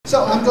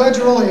So I'm glad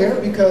you're all here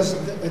because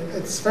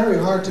it's very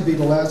hard to be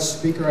the last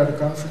speaker at a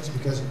conference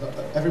because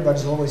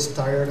everybody's always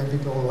tired and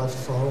people are left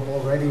for home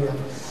already. And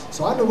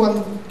so I'm the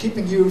one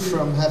keeping you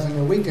from having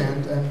a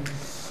weekend, and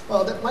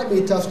well, that might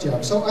be a tough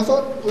job. So I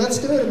thought, let's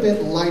do it a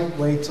bit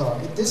lightweight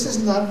talk. This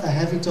is not a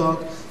heavy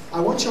talk. I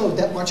won't show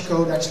that much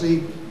code.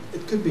 Actually,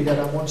 it could be that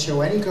I won't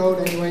show any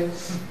code anyway.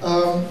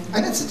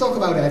 And it's to talk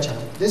about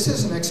Agile. This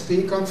is an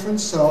XP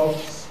conference, so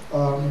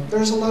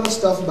there's a lot of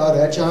stuff about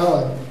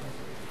Agile. And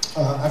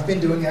I've been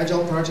doing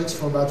Agile projects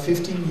for about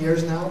 15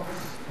 years now,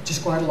 which is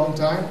quite a long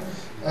time.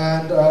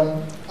 And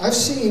I've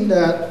seen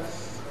that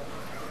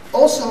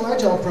also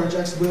Agile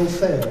projects will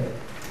fail.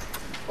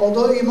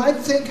 Although you might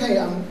think, hey,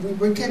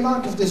 we came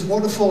out of this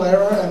waterfall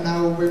era and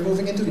now we're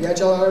moving into the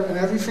Agile era and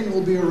everything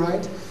will be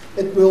alright.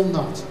 It will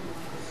not.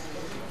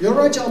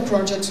 Your Agile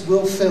projects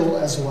will fail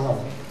as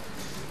well.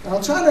 And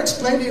I'll try to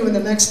explain to you in the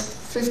next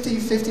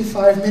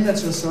 55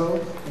 minutes or so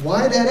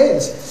why that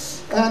is.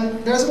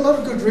 And there's a lot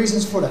of good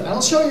reasons for that. And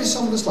I'll show you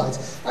some of the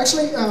slides.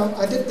 Actually,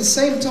 I did the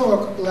same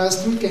talk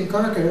last week in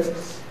Kharkiv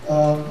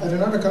at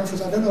another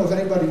conference. I don't know if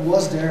anybody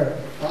was there.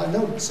 I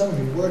know some of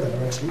you were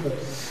there actually, but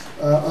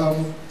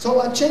so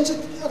I changed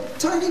it a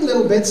tiny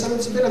little bit, so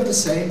it's a bit of the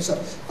same. So,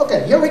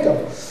 okay, here we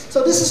go.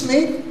 So this is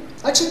me.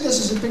 Actually, this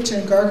is a picture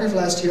in Kharkiv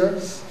last year.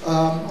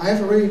 I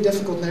have a really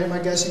difficult name, I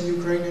guess, in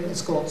Ukrainian.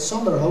 It's called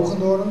Sander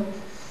Hoogendoorn.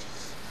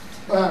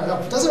 No,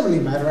 it doesn't really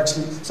matter,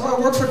 actually. So I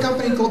work for a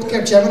company called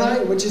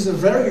Capgemini, which is a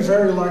very,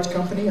 very large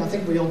company. I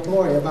think we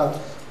employ about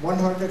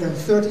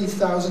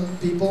 130,000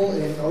 people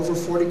in over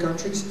 40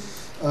 countries.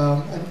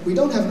 And we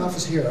don't have an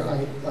office here.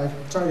 I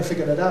tried to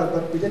figure that out,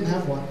 but we didn't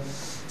have one.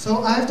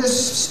 So I have this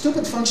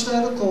stupid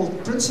functionality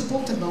called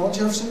Principal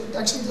Technology Officer. It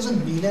actually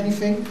doesn't mean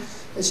anything.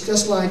 It's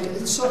just like,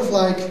 it's sort of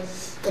like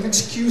an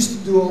excuse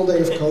to do all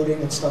day of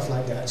coding and stuff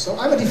like that. So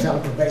I'm a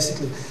developer,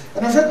 basically.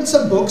 And I've written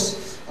some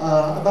books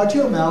about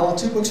UML,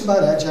 2 books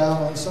about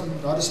Agile, and some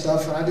other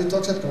stuff, and I do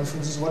talks at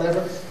conferences,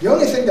 whatever. The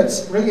only thing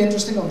that's really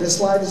interesting on this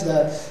slide is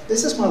that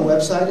this is my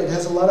website. It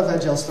has a lot of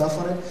Agile stuff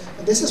on it.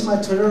 And this is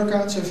my Twitter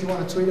account, so if you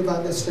want to tweet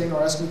about this thing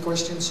or ask me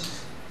questions,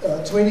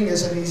 tweeting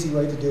is an easy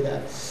way to do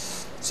that.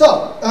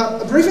 So,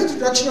 a brief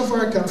introduction of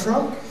where I come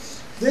from.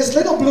 This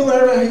little blue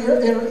area here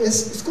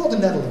it's called the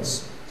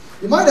Netherlands.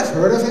 You might have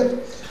heard of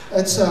it.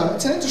 It's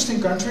an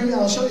interesting country.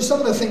 I'll show you some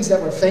of the things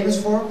that we're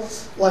famous for,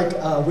 like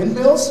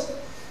windmills.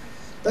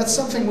 That's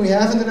something we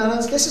have in the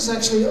Netherlands. This is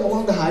actually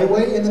along the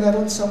highway in the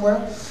Netherlands somewhere.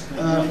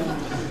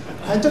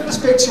 I took this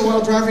picture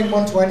while driving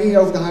 120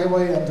 over the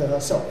highway, and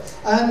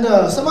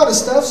some other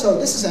stuff. So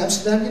this is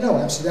Amsterdam. You know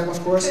Amsterdam, of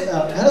course. It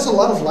has a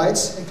lot of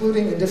lights,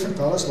 including in different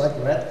colors, like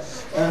red.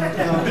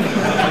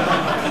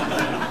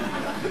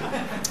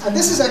 And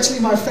this is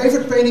actually my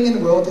favorite painting in the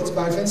world. It's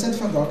by Vincent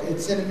van Gogh.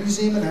 It's in a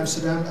museum in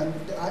Amsterdam, and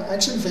I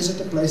actually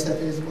visited the place that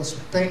it was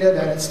painted,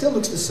 and it still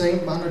looks the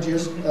same 100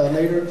 years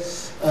later.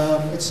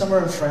 It's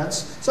somewhere in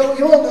France. So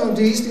you all know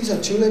these. These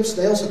are tulips.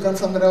 They also come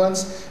from the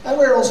Netherlands, and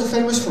we're also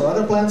famous for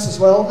other plants as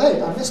well.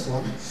 Hey, I missed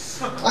one.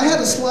 I had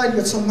a slide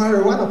with some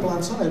marijuana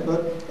plants on it,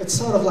 but it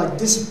sort of like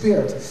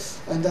disappeared.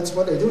 And that's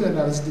what they do in the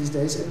Netherlands these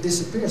days. It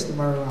disappears, the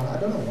marijuana. I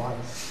don't know why.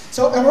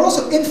 So, and we're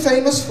also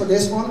infamous for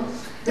this one.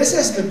 This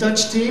is the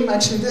Dutch team.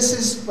 Actually, this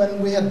is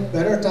when we had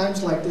better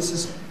times. Like this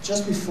is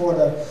just before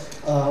the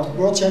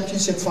World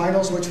Championship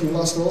finals, which we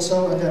lost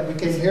also. And then we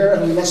came here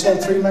and we lost all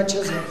 3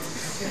 matches.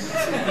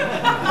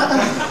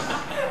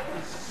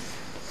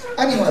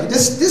 Anyway,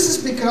 this is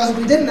because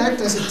we didn't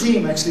act as a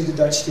team, actually, the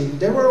Dutch team.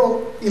 They were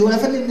all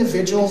 11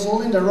 individuals,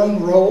 all in their own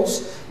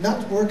roles,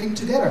 not working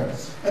together.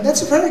 And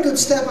that's a very good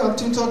step up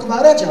to talk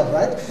about Agile,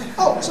 right?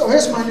 Oh, so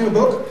here's my new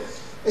book.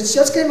 It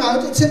just came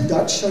out. It's in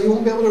Dutch, so you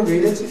won't be able to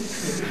read it.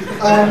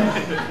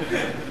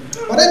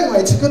 But anyway,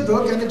 it's a good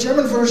book, and the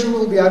German version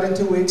will be out in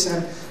 2 weeks,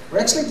 and we're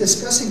actually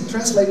discussing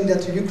translating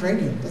that to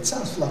Ukrainian. That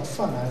sounds like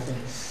fun, I think.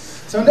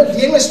 So the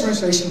English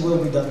translation will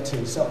be done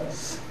too. So,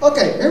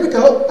 okay, here we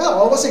go.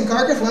 Oh, I was in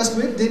Kharkiv last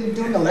week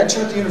doing a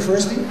lecture at the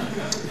university.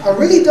 I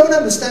really don't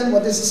understand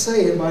what this is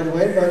saying, by the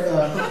way, but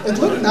it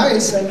looked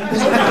nice. And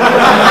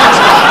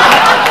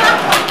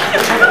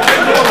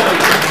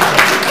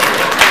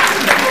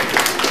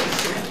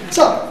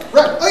so,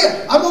 right, oh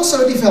yeah, I'm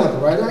also a developer,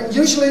 right?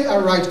 Usually I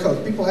write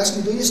code. People ask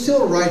me, do you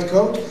still write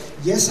code?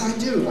 Yes, I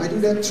do. I do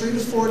that 3 to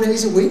 4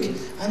 days a week,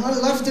 and I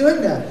love doing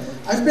that.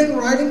 I've been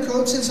writing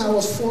code since I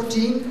was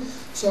 14.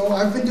 So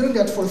I've been doing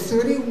that for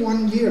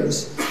 31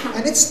 years,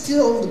 and it's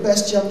still the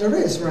best job there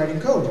is, writing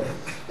code.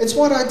 It's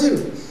what I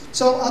do.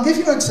 So I'll give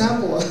you an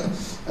example.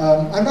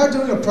 I'm now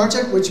doing a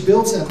project which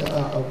builds an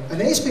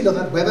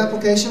ASP.NET web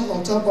application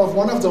on top of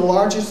one of the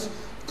largest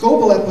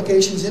COBOL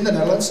applications in the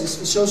Netherlands. It's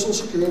the social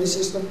security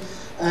system,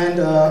 and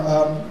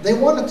they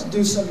wanted to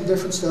do some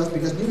different stuff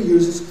because new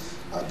users,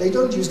 they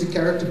don't use the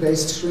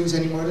character-based strings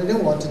anymore. They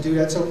don't want to do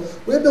that, so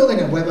we're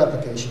building a web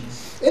application.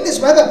 In this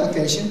web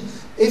application,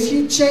 if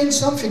you change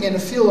something in a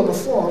field of a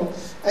form,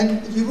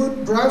 and you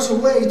would browse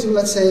away to,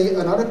 let's say,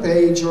 another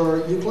page,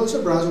 or you close the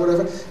browser,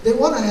 whatever, they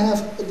want to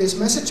have this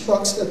message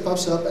box that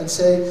pops up and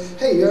say,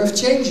 hey, you have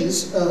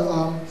changes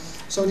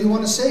So do you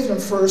want to save them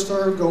first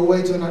or go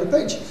away to another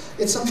page?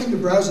 It's something the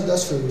browser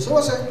does for you. So I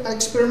was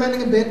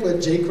experimenting a bit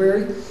with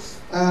jQuery.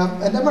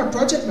 And then my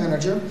project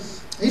manager,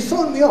 he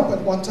phoned me up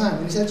at one time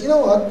and he said, you know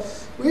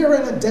what, we are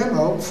in a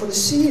demo for the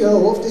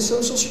CEO of the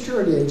Social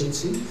Security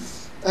Agency.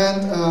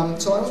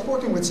 And so I was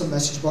working with some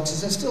message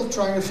boxes and still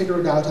trying to figure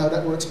it out how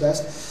that works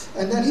best.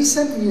 And then he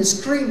sent me a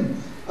screen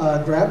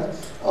grab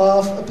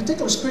of a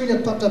particular screen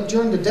that popped up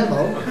during the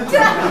demo.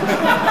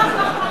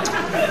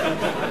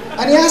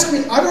 And he asked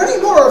me, are there any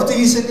more of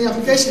these in the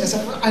application? I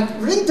said, well, I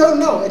really don't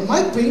know. It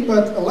might be,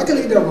 but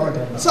luckily there weren't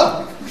any.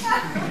 So,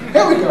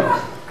 here we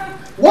go.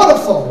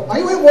 Waterfall. Are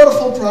you in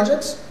waterfall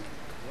projects?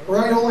 Or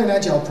are you all in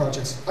agile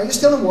projects? Are you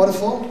still in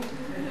waterfall?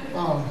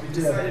 Oh,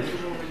 dear.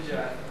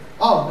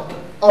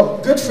 Oh,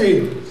 good for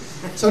you.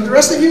 So the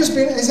rest of you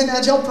is in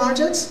agile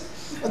projects?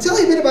 I'll tell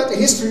you a bit about the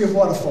history of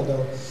waterfall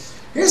though.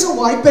 Here's a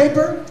white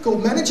paper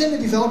called Managing the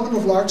Development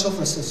of Large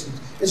Software Systems.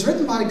 It's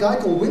written by a guy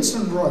called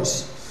Winston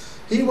Royce.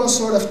 He was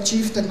sort of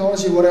chief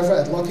technology whatever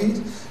at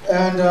Lockheed.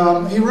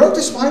 And he wrote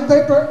this white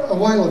paper a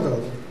while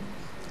ago.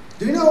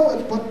 Do you know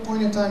at what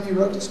point in time he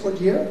wrote this?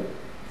 What year?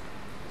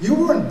 You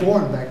weren't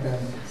born back then.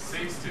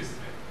 60s.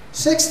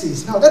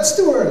 60s. No, that's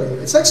too early.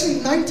 It's actually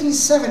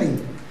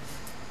 1970.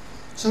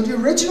 So the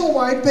original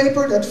white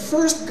paper that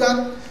first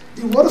got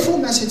the waterfall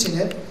message in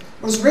it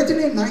was written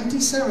in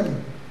 1970.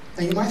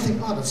 And you might think,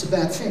 oh, that's a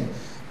bad thing.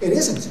 It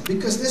isn't,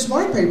 because this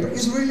white paper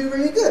is really,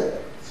 really good.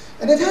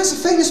 And it has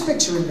a famous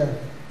picture in there.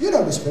 You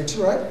know this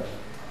picture, right?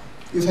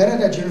 You've had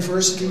it at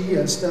university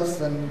and stuff,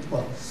 and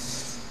well,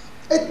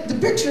 the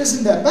picture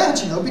isn't that bad,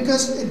 you know,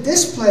 because it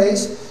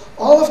displays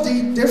all of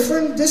the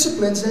different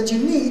disciplines that you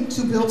need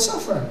to build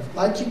software.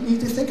 Like you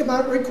need to think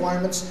about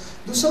requirements,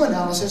 do some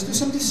analysis, do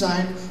some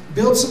design,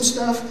 build some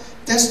stuff,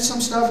 test some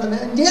stuff, and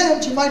in the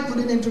end you might put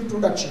it into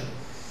production.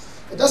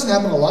 It doesn't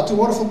happen a lot to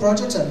waterfall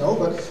projects, I know,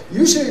 but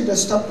usually they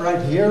stop right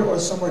here or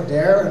somewhere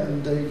there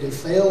and they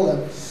fail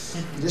and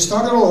they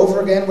start it all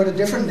over again with a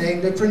different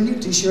name, they print new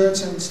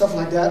t-shirts and stuff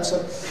like that.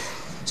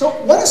 So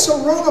what is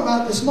so wrong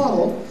about this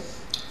model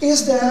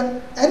is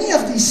that any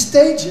of these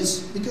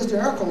stages, because they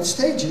are called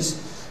stages,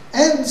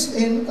 ends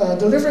in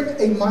delivering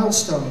a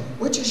milestone,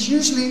 which is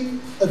usually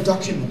a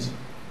document.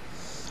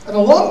 And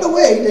along the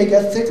way, they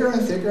get thicker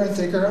and thicker and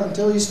thicker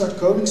until you start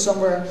coding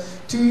somewhere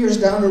 2 years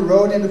down the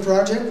road in the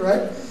project,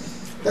 right?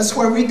 That's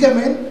where we come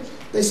in.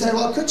 They say,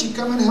 well, could you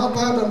come and help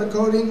out on the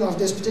coding of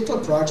this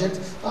particular project?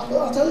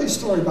 I'll tell you a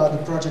story about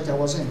the project I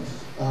was in.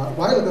 A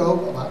while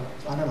ago, about,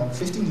 I don't know,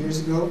 15 years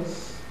ago,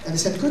 and they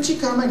said, could you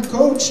come and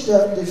coach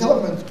the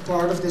development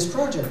part of this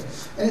project?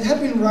 And it had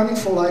been running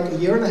for like a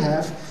year and a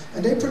half,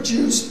 and they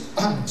produced,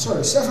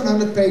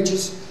 700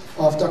 pages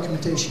of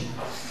documentation.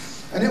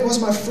 And it was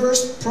my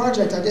first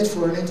project I did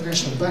for an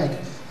international bank.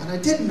 And I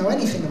didn't know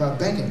anything about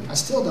banking. I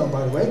still don't,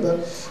 by the way,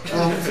 but...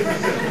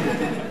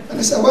 and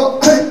I said, well,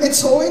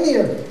 it's all in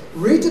here.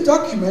 Read the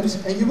document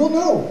and you will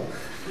know.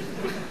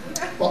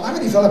 Well, I'm a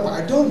developer.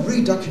 I don't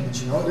read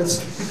documents, you know. That's,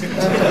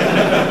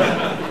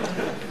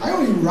 I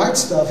only write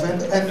stuff.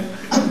 And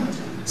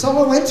so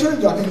I went through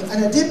the document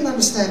and I didn't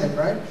understand it,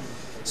 right?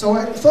 So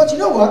I thought, you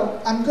know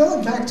what? I'm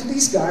going back to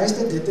these guys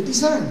that did the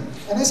design.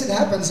 And as it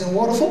happens in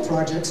waterfall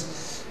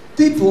projects,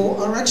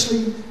 people are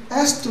actually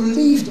asked to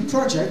leave the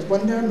project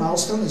when their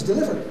milestone is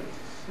delivered.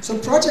 So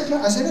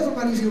has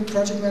everybody of you a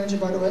project manager,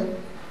 by the way?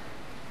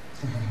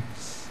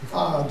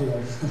 Oh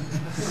dear.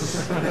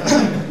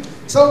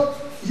 So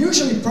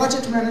usually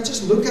project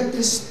managers look at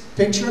this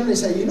picture and they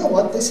say, you know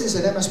what, this is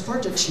an MS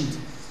project sheet.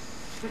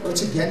 Or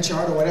it's a Gantt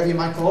chart or whatever you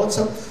might call it.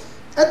 So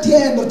at the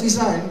end of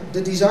design,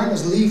 the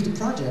designers leave the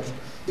project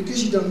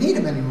because you don't need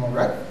them anymore,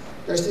 right?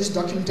 There's this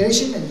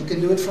documentation and you can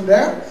do it from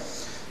there.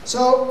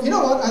 So, you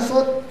know what, I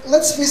thought,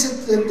 let's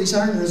visit the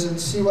designers and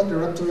see what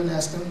they're up to and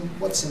ask them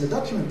what's in the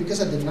document, because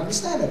I didn't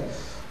understand it.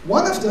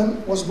 One of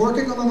them was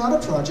working on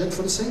another project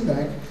for the same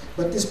bank,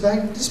 but this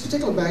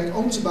particular bank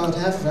owns about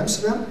half of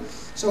Amsterdam,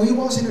 so he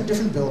was in a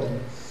different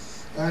building.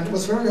 And it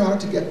was very hard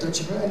to get in touch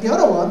with her. And the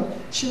other one,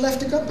 she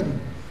left the company.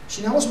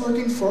 She now was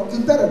working for a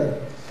competitor.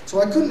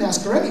 So I couldn't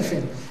ask her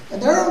anything.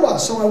 And there I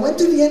was, so I went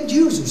to the end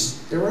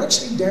users. They were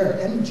actually there,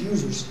 end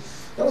users.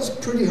 That was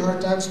pretty hard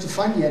times to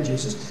find the end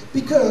users,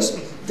 because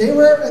they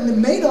were in the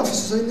main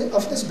offices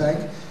of this bank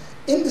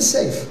in the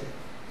safe.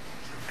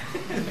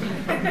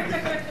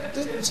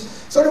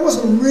 So there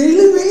was a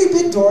really, really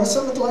big door,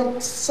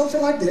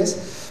 something like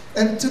this.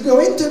 And to go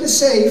into the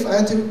safe, I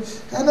had to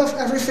hand off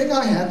everything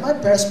I had, my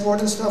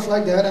passport and stuff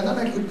like that, and then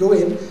I could go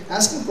in,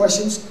 ask them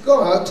questions,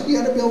 go out to the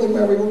other building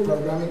where we were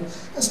programming,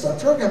 and start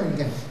programming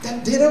again.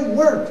 That didn't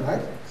work,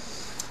 right?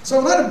 So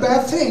another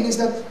bad thing is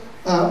that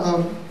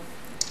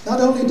not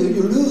only do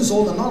you lose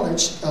all the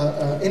knowledge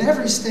in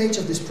every stage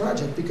of this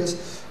project,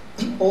 because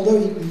although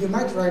you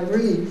might write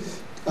really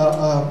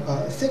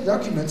thick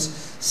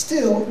documents,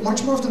 still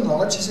much more of the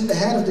knowledge is in the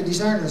head of the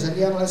designers and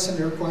the analysts and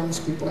the requirements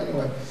people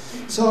anyway.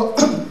 So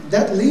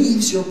that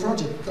leaves your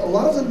project. A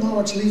lot of the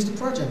knowledge leaves the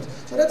project.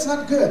 So that's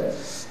not good.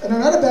 And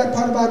another bad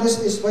part about this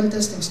is when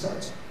testing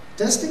starts.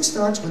 Testing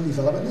starts when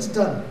development is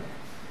done.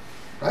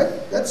 right?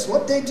 That's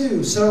what they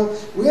do. So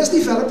we as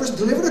developers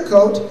deliver the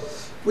code,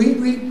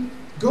 we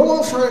go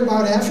on for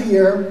about half a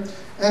year,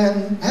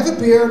 and have a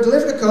beer,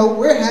 deliver the code,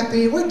 we're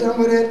happy, we're done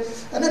with it,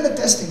 and then the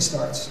testing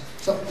starts.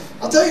 So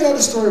I'll tell you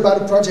another story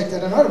about a project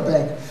at another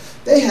bank.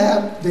 They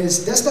had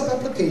this desktop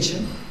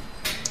application.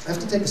 I have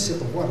to take a sip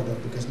of water though,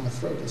 because my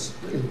throat is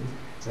really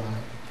dry.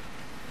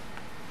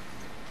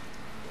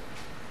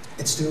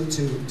 It's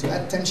to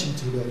add tension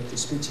to the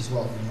speech as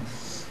well, you know.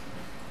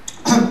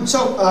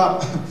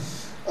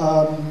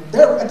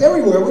 There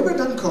we were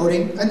done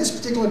coding, and this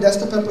particular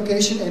desktop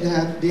application,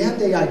 they had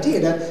the idea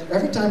that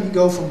every time you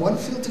go from one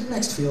field to the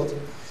next field,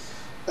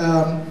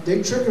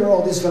 they trigger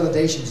all these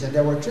validations, and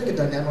they were triggered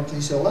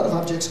dynamically, so a lot of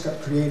objects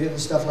got created and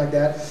stuff like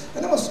that,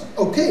 and it was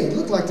okay, it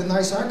looked like the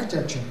nice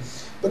architecture.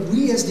 But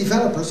we as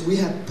developers, we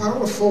had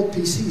powerful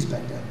PCs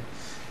back then.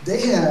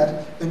 They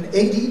had an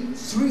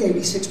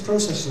 386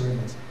 processor in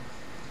it.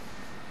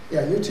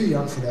 Yeah, you're too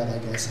young for that, I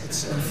guess.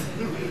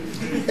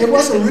 It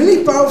was a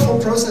really powerful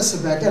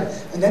processor back then.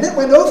 And then it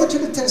went over to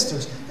the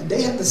testers, and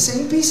they had the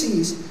same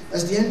PCs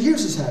as the end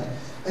users had.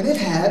 And it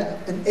had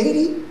an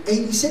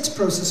 86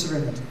 processor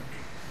in it,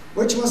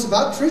 which was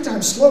about 3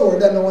 times slower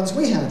than the ones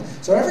we had.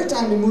 So every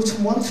time we moved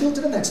from one field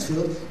to the next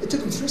field, it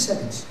took them 3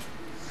 seconds.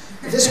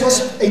 This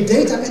was a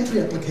data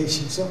entry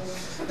application. So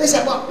they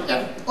said, well,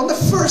 on the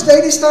first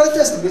day they started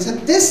testing, they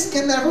said, this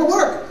can never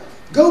work.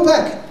 Go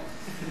back.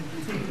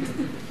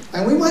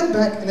 And we went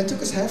back, and it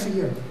took us half a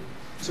year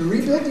to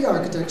rebuild the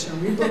architecture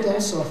and rebuild the whole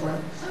software,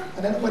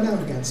 and then it went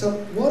down again.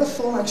 So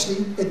waterfall,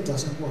 actually, it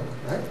doesn't work,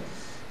 right?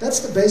 That's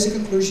the basic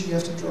conclusion you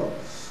have to draw.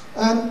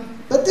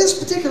 But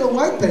this particular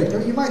white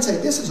paper, you might say,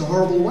 this is a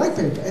horrible white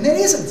paper, and it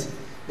isn't,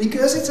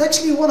 because it's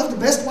actually one of the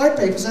best white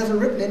papers ever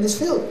written in this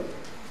field.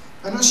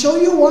 And I'll show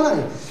you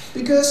why.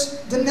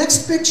 Because the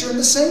next picture in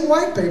the same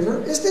white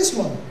paper is this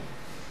one,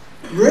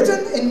 written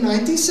in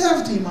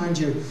 1970, mind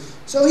you.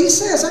 So he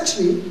says,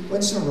 actually,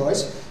 Winston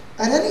Royce,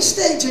 at any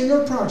stage in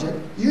your project,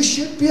 you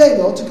should be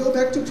able to go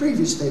back to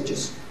previous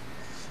stages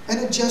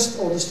and adjust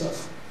all the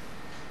stuff.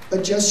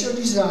 Adjust your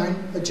design,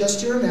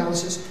 adjust your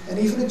analysis, and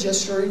even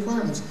adjust your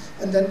requirements,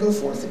 and then go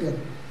forth again.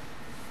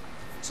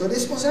 So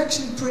this was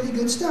actually pretty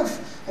good stuff.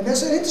 And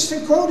there's an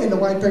interesting quote in the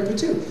white paper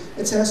too.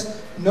 It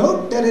says,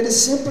 note that it is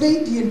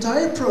simply the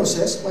entire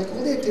process, like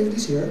all the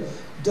activities here,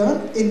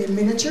 done in a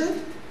miniature,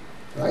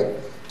 right,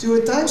 to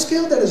a time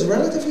scale that is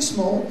relatively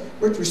small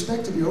with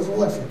respect to the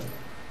overall effort.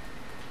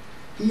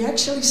 He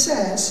actually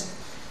says,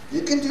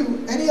 you can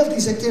do any of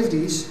these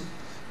activities,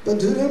 but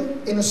do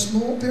them in a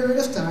small period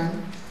of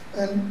time,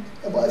 and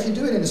well, if you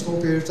do it in a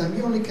small period of time,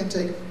 you only can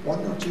take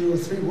 1 or 2 or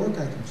 3 work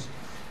items.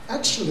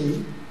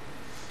 Actually,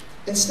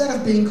 instead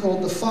of being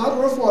called the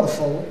father of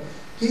waterfall,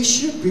 he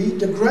should be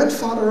the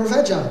grandfather of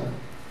Agile.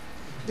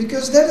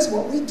 Because that is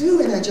what we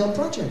do in Agile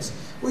projects.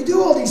 We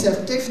do all these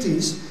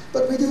activities,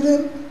 but we do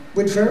them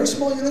with very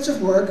small units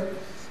of work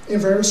in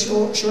very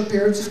short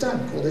periods of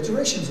time, called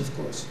iterations, of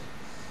course.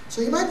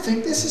 So you might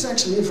think this is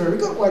actually a very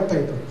good white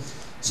paper.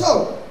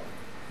 So,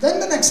 then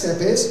the next step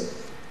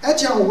is,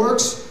 Agile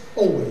works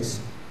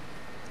always.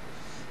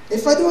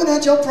 If I do an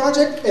Agile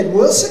project, it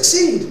will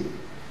succeed.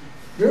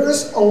 There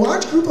is a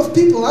large group of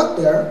people out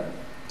there,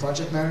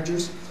 project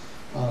managers,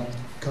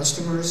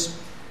 customers,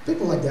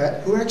 people like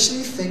that, who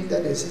actually think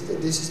that this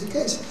is the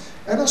case.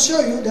 And I'll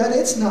show you that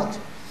it's not.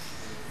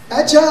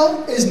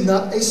 Agile is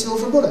not a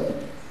silver bullet.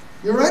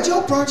 Your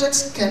Agile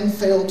projects can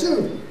fail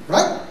too,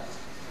 right?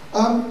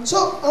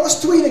 So I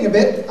was tweeting a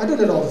bit, I do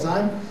that all the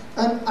time,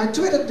 and I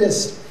tweeted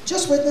this.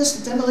 Just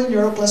witnessed the 10 million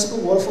euro classical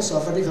waterfall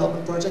software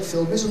development project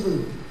failed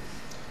miserably.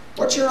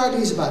 What's your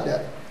ideas about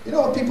that? You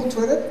know what people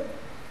tweeted?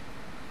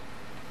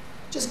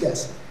 Just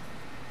guess.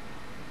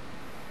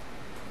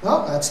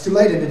 Well, that's too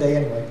late in the day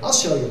anyway. I'll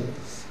show you.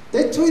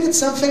 They tweeted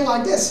something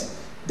like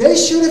this. They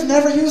should have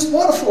never used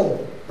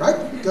waterfall,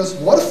 right? Because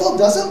waterfall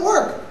doesn't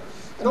work.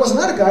 And there was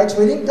another guy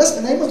tweeting, does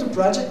the name of the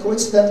project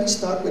coincidentally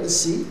start with a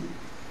C?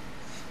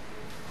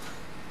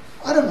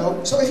 I don't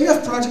know. So if you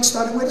have projects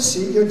starting with a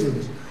C, you're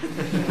doomed.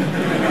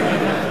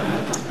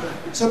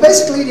 So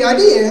basically the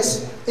idea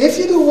is, if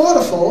you do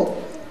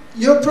waterfall,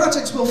 your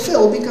projects will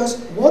fail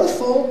because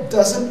waterfall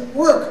doesn't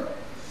work.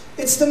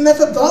 It's the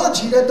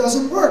methodology that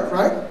doesn't work,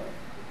 right?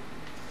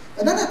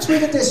 And then I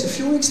tweeted this a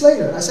few weeks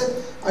later. I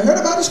said, I heard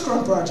about a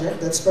Scrum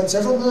project that spent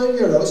several million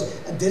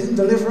euros and didn't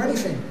deliver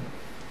anything.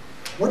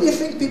 What do you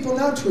think people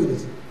now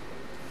tweeted?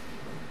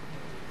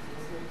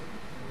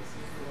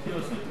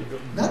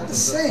 Not the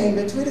same,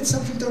 they tweeted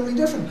something totally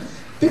different.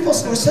 People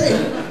were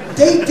saying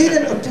they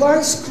didn't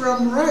apply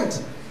Scrum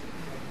right.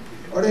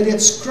 Or they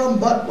did Scrum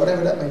but,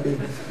 whatever that may be.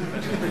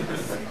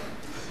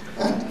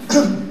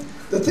 And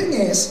the thing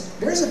is,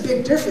 there's a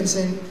big difference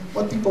in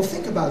what people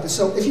think about this.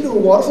 So if you do a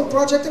waterfall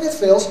project and it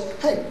fails,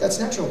 hey, that's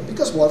natural,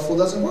 because waterfall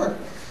doesn't work.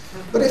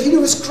 But if you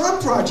do a Scrum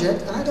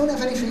project, and I don't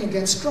have anything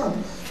against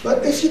Scrum,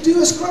 but if you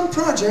do a Scrum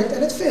project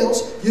and it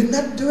fails, you're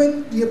not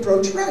doing the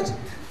approach right.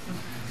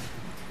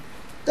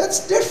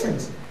 That's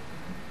different.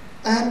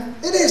 And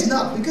it is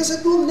not, because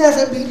it will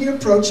never be the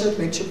approach that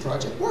makes your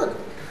project work.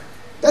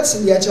 That's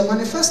in the Agile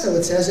Manifesto.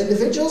 It says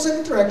individuals and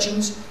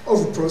interactions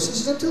over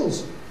processes and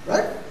tools,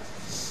 right?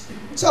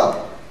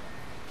 So,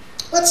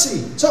 let's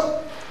see.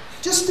 So,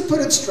 just to put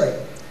it straight,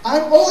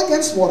 I'm all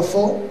against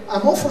waterfall,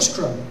 I'm all for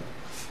Scrum.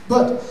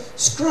 But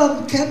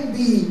Scrum can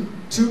be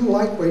too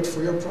lightweight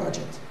for your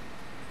project.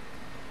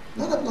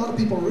 Not a lot of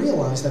people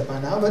realize that by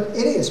now, but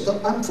it is.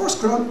 But I'm for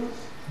Scrum,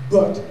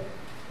 but,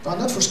 well,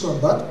 not for Scrum,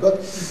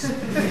 but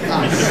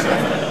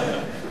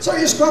so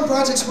your Scrum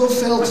projects will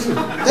fail too.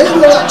 They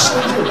will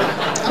actually do.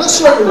 And I'll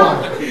show you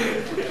why.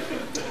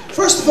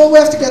 First of all, we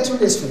have to get through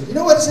this thing. You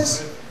know what this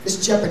is?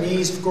 It's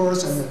Japanese, of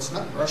course, and it's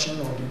not Russian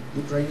or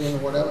Ukrainian or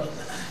whatever.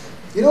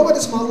 You know what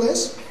this model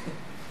is?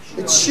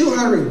 It's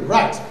Shuhari,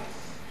 right.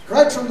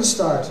 Right from the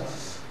start.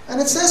 And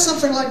it says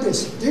something like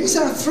this. These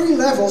are 3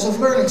 levels of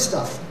learning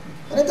stuff.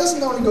 And it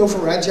doesn't only go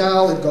for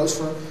Agile, it goes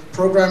for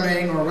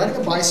programming or riding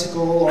a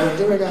bicycle or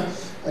doing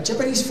a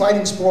Japanese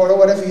fighting sport or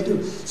whatever you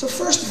do. So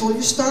first of all,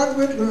 you start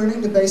with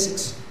learning the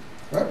basics,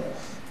 right?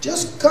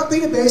 Just copy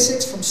the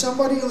basics from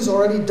somebody who's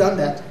already done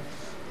that.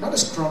 Not a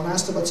Scrum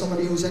Master, but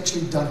somebody who's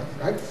actually done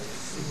it, right?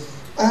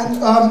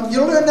 And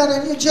you learn that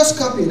and you just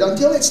copy it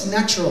until it's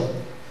natural.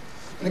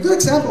 And a good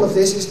example of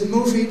this is the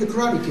movie The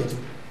Karate Kid.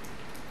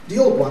 The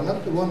old one,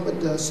 not the one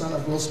with the son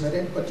of Will Smith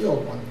in, but the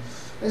old one.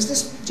 There's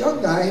this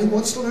young guy who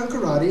wants to learn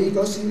karate. He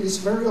goes to this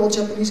very old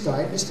Japanese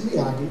guy, Mr.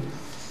 Miyagi,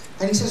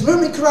 and he says,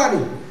 "Learn me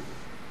karate."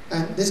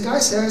 And this guy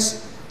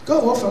says,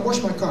 "Go off and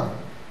wash my car."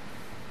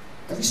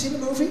 Have you seen the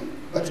movie?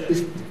 But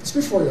it's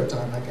before your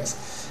time, I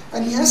guess.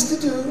 And he has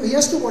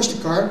to wash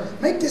the car,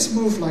 make this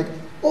move like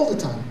all the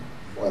time,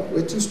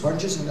 with 2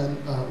 sponges and then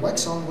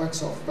wax on,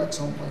 wax off, wax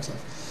on, wax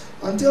off,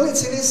 until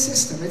it's in his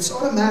system. It's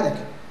automatic.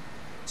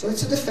 So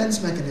it's a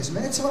defense mechanism,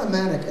 and it's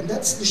automatic, and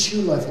that's the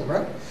shoe level,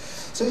 right?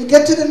 So you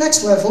get to the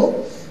next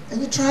level, and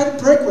you try to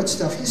break with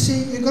stuff. You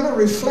see, you're going to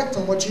reflect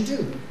on what you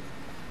do.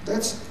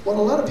 That's what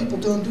a lot of people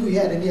don't do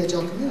yet in the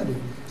Agile community.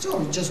 So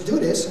you just do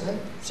this, and it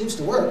seems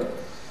to work.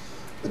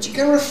 But you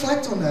can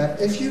reflect on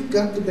that if you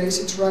got the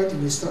basics right,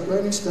 and you start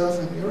learning stuff,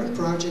 and you're in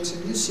projects,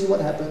 and you see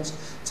what happens,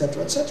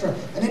 etc., etc.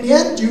 And in the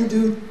end, you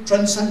do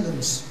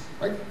transcendence,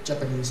 right?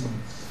 Japanese and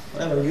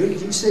whatever.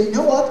 You say, you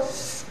know what?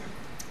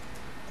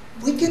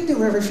 We can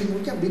do everything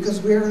we can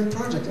because we're in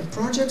project, and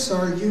projects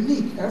are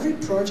unique. Every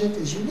project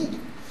is unique.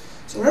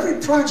 So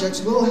every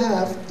project will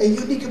have a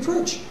unique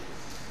approach.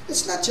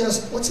 It's not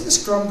just, what's in the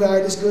Scrum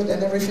guide is good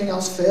and everything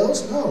else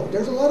fails. No,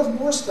 there's a lot of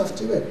more stuff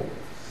to it.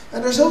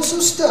 And there's also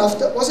stuff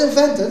that was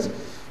invented,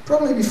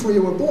 probably before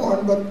you were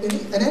born, but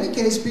in any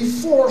case,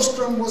 before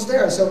Scrum was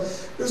there. So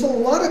there's a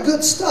lot of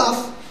good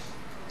stuff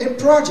in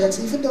projects,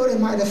 even though they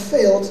might have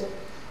failed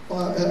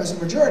as a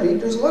majority.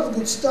 There's a lot of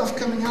good stuff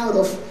coming out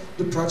of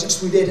the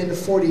projects we did in the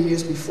 40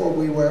 years before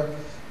we were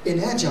in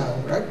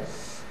Agile, right?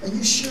 And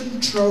you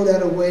shouldn't throw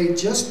that away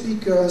just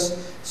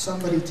because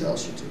somebody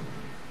tells you to,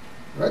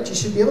 right? You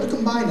should be able to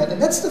combine that,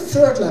 and that's the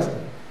 3rd level.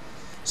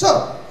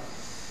 So,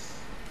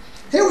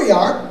 here we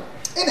are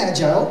in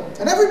Agile,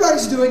 and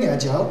everybody's doing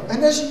Agile,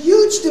 and there's a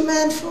huge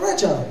demand for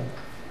Agile,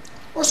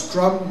 or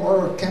Scrum,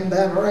 or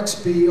Kanban, or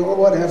XP, or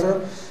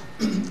whatever.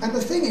 And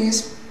the thing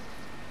is,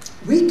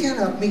 we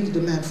cannot meet the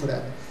demand for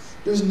that.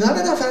 There's not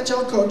enough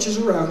Agile coaches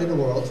around in the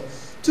world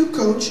to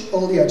coach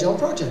all the Agile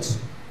projects.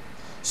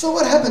 So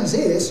what happens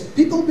is,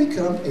 people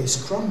become a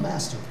Scrum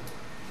Master.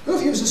 Who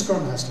of you is a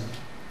Scrum Master?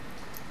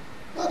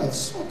 Oh,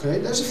 that's okay,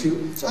 there's a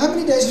few. So how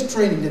many days of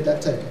training did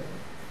that take?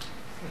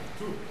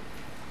 2.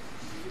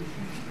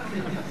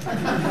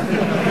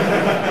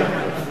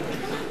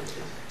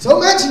 So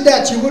imagine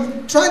that you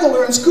would try to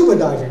learn scuba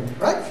diving,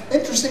 right?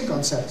 Interesting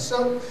concept.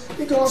 So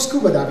you go off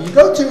scuba diving. You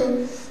go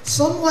to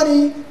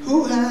somebody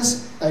who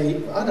has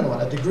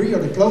a degree or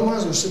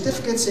diplomas or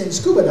certificates in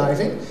scuba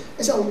diving,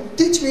 and so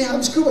teach me how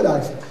to scuba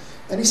dive.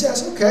 And he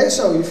says, okay,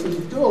 so if you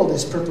do all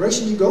this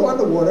preparation, you go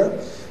underwater,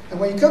 and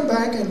when you come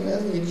back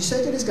and you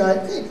say to this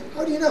guy, hey,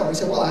 how do you know? He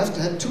said, well, I have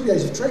to have 2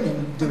 days of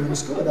training doing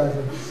scuba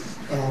diver,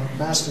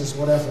 masters,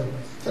 whatever.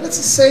 So that's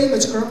the same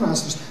as Scrum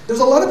Masters. There's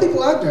a lot of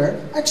people out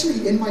there.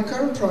 Actually, in my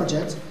current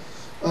project,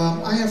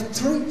 I have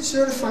 3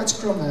 certified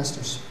Scrum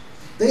Masters.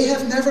 They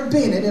have never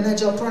been in an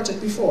Agile project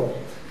before.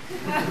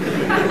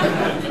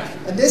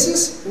 And this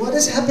is what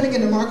is happening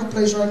in the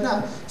marketplace right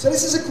now. So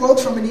this is a quote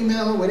from an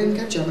email within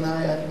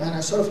Capgemini, and I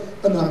sort of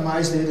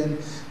anonymized it. And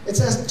it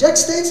says, Jack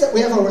states that we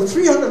have over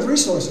 300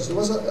 resources. There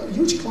was a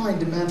huge client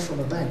demand from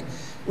a bank.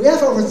 We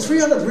have over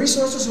 300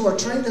 resources who are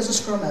trained as a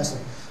Scrum Master.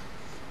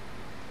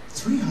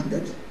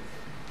 300?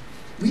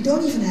 We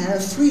don't even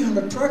have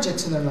 300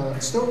 projects in the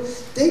Netherlands. So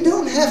they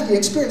don't have the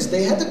experience.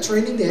 They have the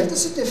training, they have the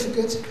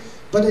certificate,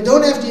 but they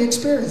don't have the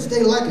experience.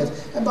 They lack it.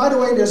 And by the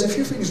way, there's a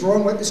few things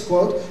wrong with this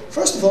quote.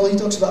 First of all, he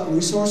talks about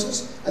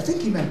resources. I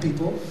think he meant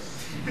people.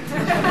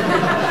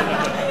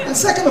 And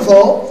second of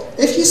all,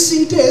 if you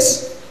see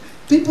this,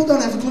 people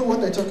don't have a clue what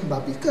they're talking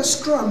about, because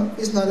Scrum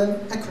is not an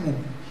acronym.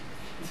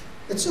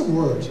 It's a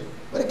word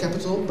with a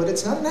capital, but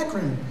it's not an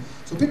acronym.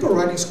 So people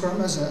writing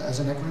Scrum as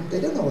an acronym, they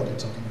don't know what they're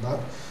talking about.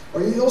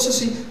 Or you also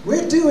see,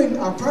 we're doing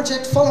our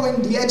project following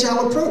the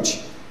Agile approach.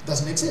 It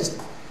doesn't exist.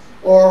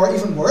 Or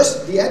even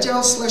worse, the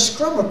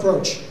Agile/Scrum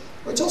approach,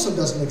 which also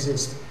doesn't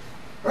exist,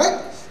 right?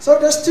 So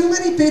there's too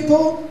many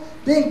people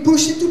being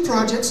pushed into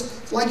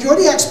projects like you're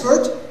the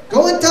expert,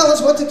 go and tell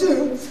us what to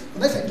do.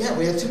 And I think, yeah,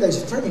 we had 2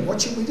 days of training,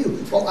 what should we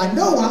do? Well, I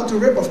know how to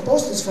rip off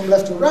post-its from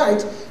left to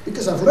right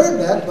because I've learned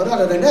that, but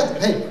other than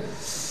that, hey,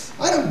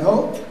 I don't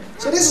know.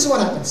 So this is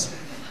what happens.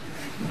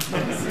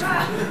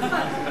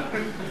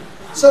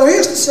 So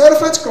here's the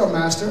certified Scrum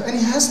Master, and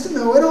he has to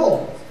know it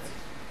all.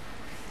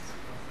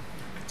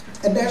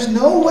 And there's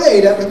no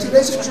way that with 2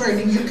 days of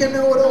training you can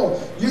know it all.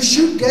 You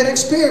should get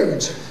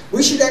experience.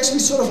 We should actually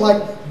sort of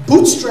like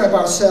bootstrap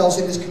ourselves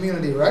in this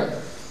community, right?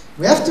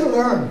 We have to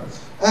learn.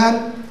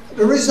 And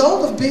the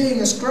result of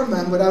being a Scrum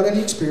Man without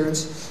any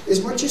experience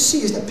is what you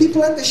see is that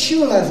people at the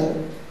shoe level,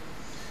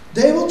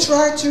 they will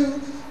try to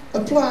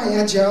apply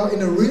Agile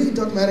in a really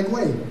dogmatic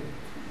way.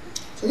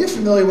 So you're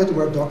familiar with the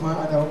word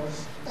dogma, I know.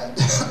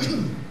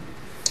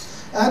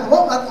 And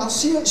well, I'll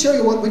show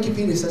you what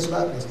Wikipedia says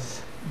about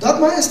this.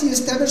 Dogma is the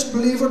established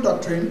belief or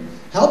doctrine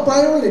held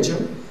by a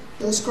religion,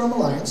 the Scrum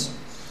Alliance,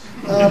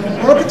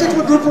 or a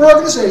particular group or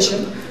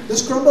organization, the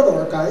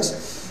Scrum.org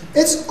guys.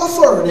 It's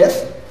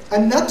authoritative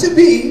and not to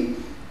be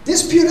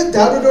disputed,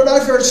 doubted, or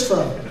diverged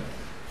from.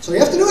 So you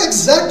have to do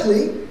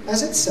exactly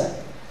as it's said.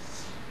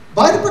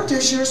 By the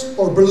practitioners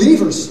or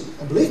believers.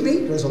 And believe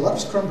me, there's a lot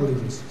of Scrum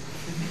believers.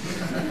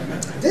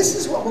 This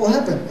is what will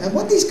happen. And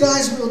what these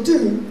guys will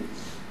do,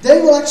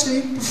 they will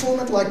actually perform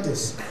it like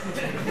this.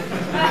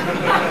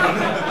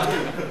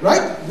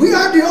 Right? We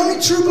are the only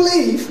true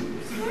belief.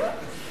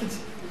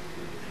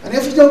 And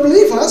if you don't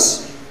believe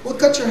us, we'll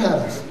cut your head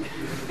off.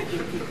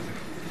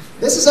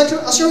 This is actually,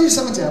 I'll show you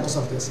some examples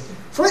of this.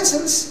 For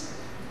instance,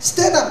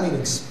 stand-up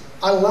meetings.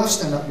 I love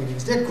stand-up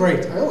meetings. They're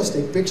great. I always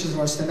take pictures of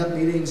our stand-up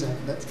meetings, and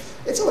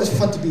it's always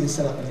fun to be in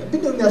stand-up meetings. I've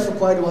been doing that for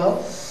quite a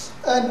while.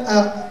 And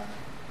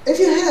if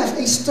you have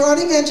a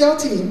starting Agile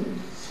team,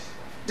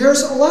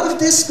 there's a lot of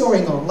this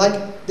going on.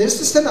 Like, there's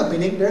the stand-up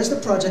meeting, there's the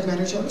project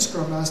manager or the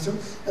Scrum Master,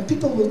 and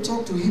people will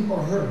talk to him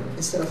or her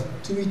instead of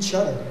to each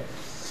other.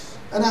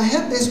 And I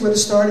had this with a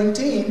starting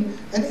team,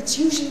 and it's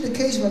usually the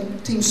case when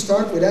teams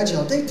start with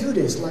Agile. They do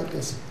this like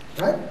this,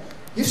 right?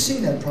 You've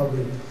seen that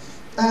probably.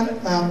 And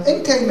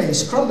in came a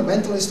Scrum, the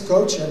mentalist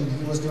coach, and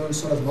he was doing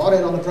sort of an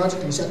audit on the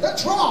project, and he said,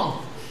 "That's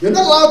wrong! You're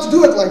not allowed to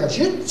do it like that.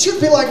 It should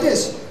be like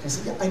this." I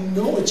said, "Yeah, I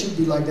know it should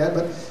be like that,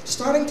 but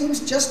starting teams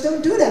just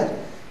don't do that,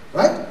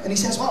 right?" And he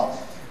says, "Well,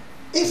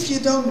 if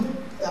you're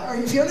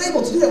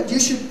unable to do that, you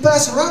should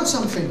pass around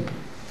something,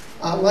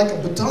 like a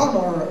baton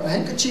or a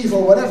handkerchief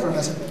or whatever." And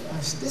I said,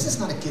 "This is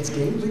not a kid's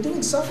game. We're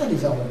doing software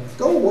development.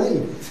 Go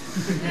away."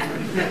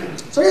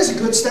 So here's a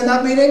good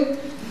stand-up meeting,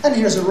 and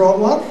here's a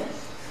wrong one.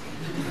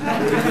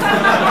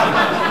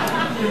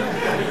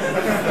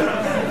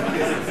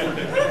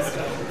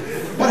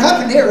 What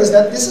happened here is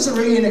that this is a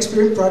really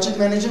inexperienced project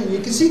manager, and you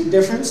can see the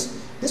difference.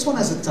 This one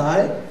has a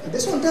tie, and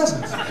this one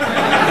doesn't.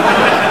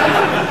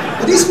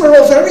 But these were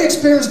all very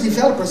experienced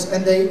developers,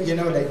 and they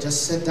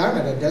just sat down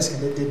at their desk,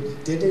 and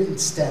they didn't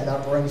stand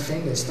up or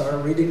anything. They started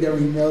reading their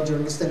email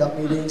during the stand-up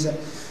meetings. And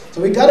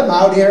so we got them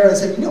out here and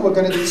said, we're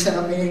going to do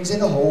stand-up meetings in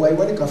the hallway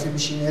where the coffee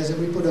machine is, and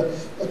we put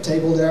a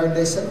table there, and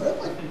they said, well,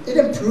 it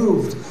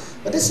improved.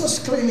 But this was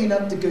clearly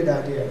not the good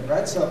idea,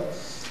 right? So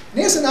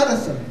here's another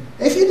thing.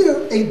 If you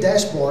do a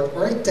dashboard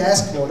or a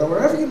task board or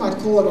whatever you might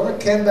call it, or a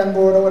Kanban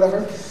board or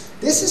whatever,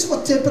 this is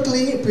what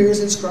typically appears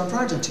in Scrum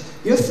projects.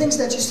 You have things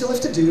that you still have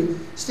to do,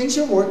 things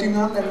you're working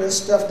on, and there's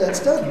stuff that's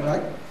done,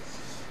 right?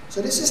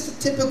 So this is the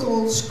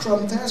typical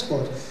Scrum task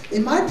board.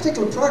 In my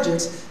particular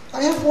projects,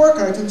 I have work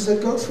items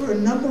that go through a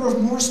number of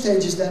more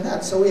stages than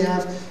that. So we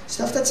have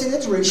stuff that's in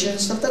iteration,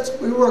 stuff that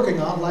we're working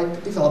on,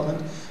 like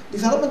development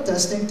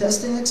testing,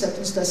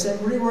 acceptance testing,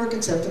 rework,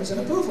 acceptance,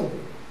 and approval.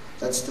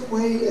 That's the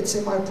way it's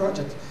in my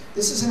project.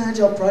 This is an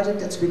Agile project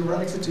that's been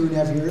running for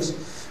 2.5 years,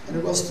 and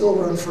it will still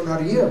run for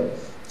another year.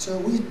 So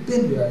we've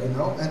been there,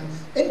 and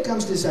in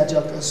comes this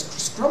Agile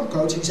Scrum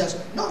coach, and he says,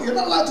 "No, you're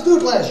not allowed to do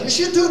it like this. You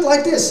should do it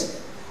like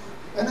this."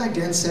 And I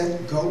again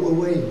said, "Go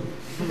away."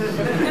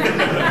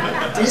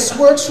 This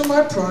works for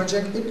my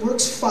project, it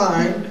works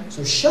fine,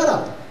 so shut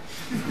up.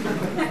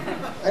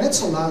 And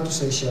it's allowed to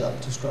say shut up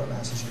to Scrum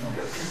Masters,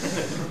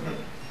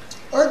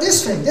 Or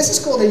this thing, this is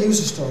called a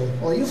user story.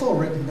 Well, you've all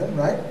written them,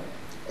 right?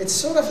 It's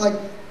sort of like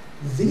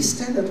the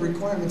standard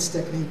requirements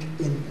technique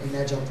in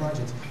Agile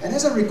projects. And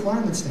as a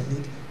requirements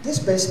technique, this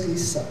basically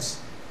sucks.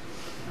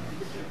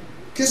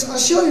 Because I'll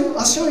show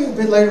you a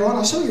bit later on,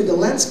 I'll show you the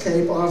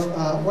landscape of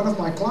one of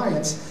my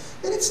clients.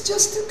 And it's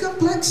just too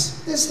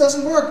complex. This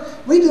doesn't work.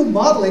 We do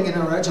modeling in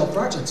our Agile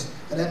projects.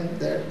 And then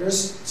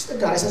there's a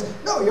guy who says,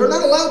 "No, you're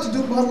not allowed to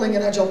do modeling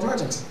in Agile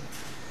projects."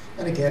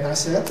 And again, I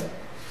said,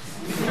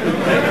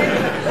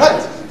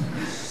 right.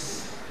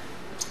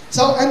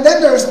 So, and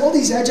then there's all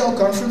these Agile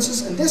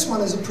conferences, and this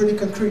one is a pretty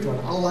concrete one.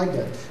 I like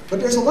that. But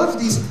there's a lot of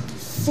these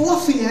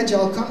fluffy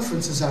Agile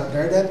conferences out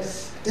there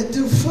that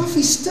do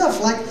fluffy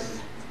stuff, like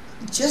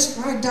just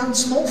write down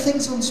small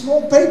things on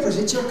small papers.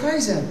 It's your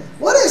Kaizen.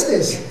 What is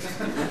this?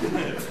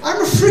 I'm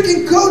a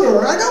freaking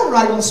coder. I don't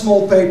write on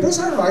small papers.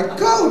 I write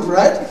code,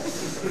 right?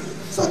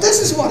 So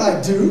this is what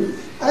I do.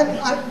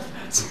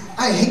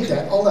 I hate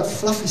that, all that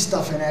fluffy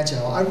stuff in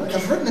Agile.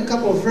 I've written a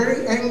couple of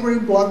very angry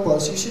blog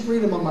posts. You should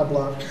read them on my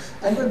blog.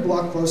 Angry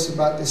blog posts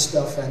about this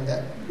stuff, and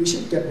that we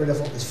should get rid of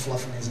all this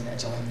fluffiness in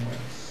Agile anyway.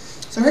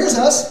 So here's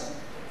us.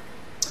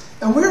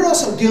 And we're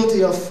also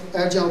guilty of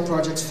Agile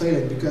projects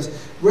failing because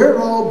we're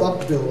all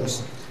bug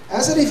builders.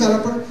 As a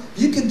developer,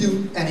 you can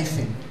do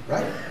anything,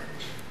 right?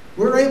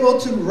 We're able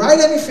to write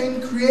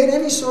anything, create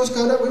any source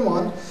code that we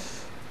want,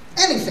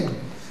 anything.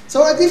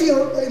 So I'll give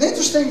you an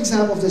interesting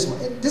example of this one.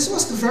 This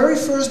was the very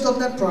first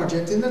 .NET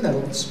project in the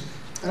Netherlands.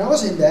 And I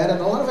was in that, and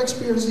a lot of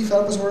experienced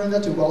developers were in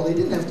that too. Well, they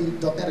didn't have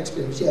the .NET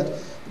experience yet,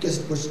 because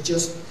it was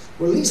just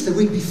released the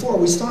week before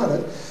we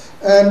started.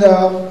 And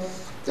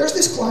there's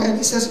this client,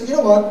 he says, you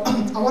know what,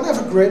 I want to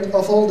have a grid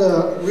of all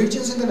the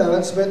regions in the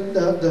Netherlands with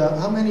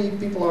how many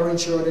people are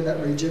insured in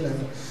that region.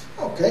 And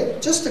okay,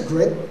 just a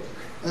grid.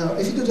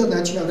 If you do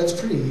 .NET, you know that's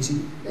pretty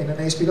easy. In an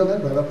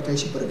ASP.NET web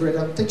application, put a grid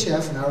up, takes you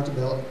half an hour to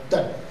build,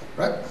 done.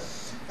 Right?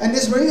 And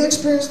this really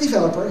experienced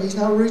developer, he's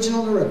now a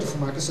regional director for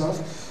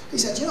Microsoft, he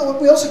said, you know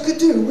what we also could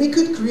do? We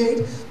could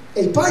create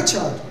a pie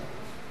chart.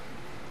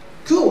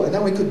 Cool, and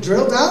then we could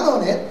drill down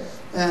on it,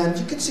 and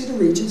you could see the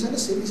regions and the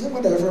cities and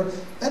whatever,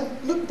 and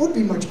look, would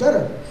be much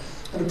better.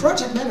 And the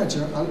project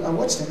manager, I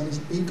watched him, and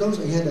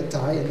he had a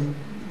tie, and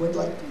he went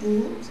like,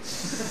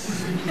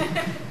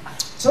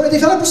 So the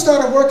developer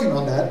started working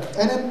on that,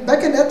 and then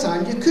back in that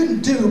time, you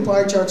couldn't do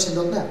pie charts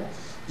in .NET.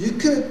 You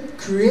could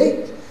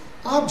create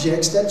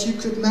objects that you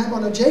could map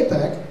on a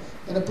JPEG,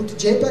 and I put the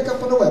JPEG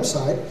up on the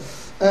website,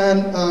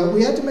 and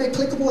we had to make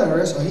clickable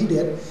areas, or he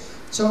did.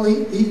 So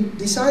he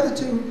decided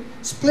to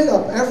split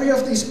up every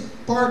of these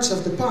parts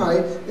of the pie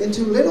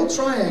into little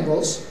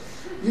triangles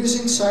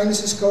using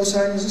sinuses,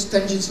 cosinuses,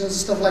 tangents, and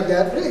stuff like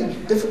that. Really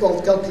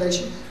difficult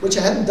calculation, which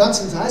I hadn't done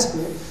since high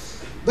school.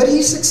 But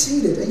he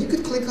succeeded, and you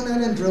could click on that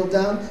and drill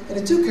down, and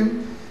it took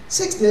him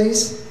 6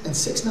 days and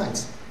 6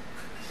 nights.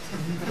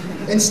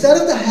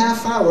 Instead of the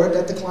half hour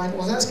that the client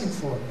was asking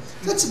for.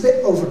 That's a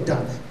bit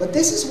overdone, but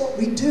this is what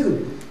we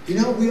do. You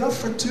know, we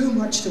offer too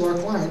much to our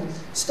client,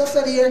 stuff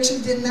that he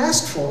actually didn't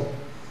ask for.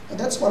 And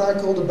that's what I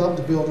call the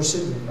bug builder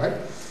syndrome, right?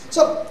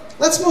 So,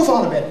 let's move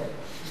on a bit.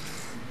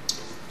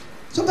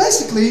 So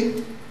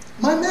basically,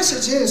 my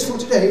message is for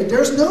today,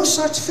 there's no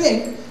such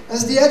thing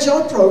as the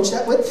Agile approach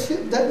that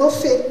will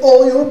fit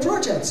all your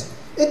projects.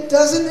 It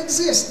doesn't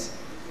exist.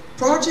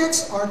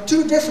 Projects are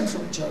too different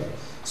from each other.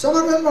 Some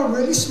of them are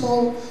really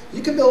small.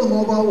 You can build a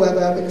mobile web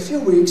app in a few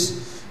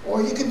weeks,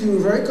 or you can do a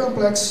very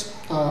complex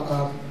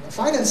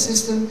finance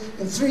system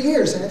in 3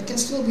 years, and it can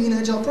still be an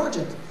Agile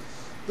project.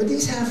 But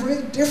these have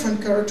really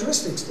different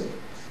characteristics.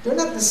 They're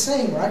not the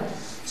same, right?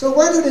 So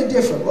where do they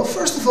differ? Well,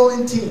 first of all,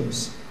 in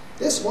teams.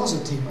 This was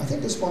a team. I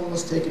think this one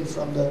was taken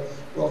from the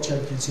World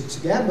Championships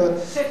again,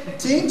 but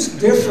teams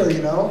differ,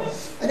 you know.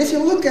 And if you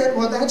look at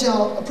what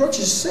Agile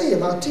approaches say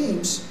about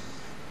teams,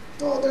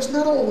 well, there's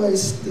not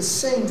always the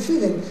same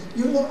feeling.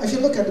 You know, if you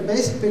look at the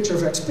basic picture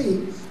of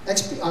XP,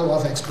 I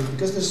love XP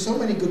because there's so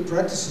many good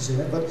practices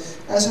in it, but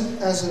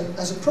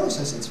as a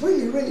process, it's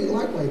really, really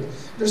lightweight.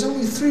 There's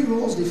only 3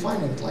 roles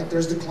defining it. Like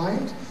there's the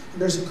client,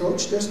 there's a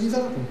coach, there's a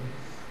developer.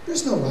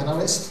 There's no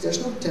analysts,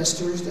 there's no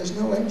testers, there's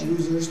no end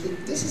users.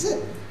 This is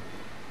it.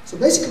 So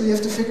basically, you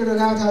have to figure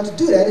out how to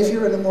do that if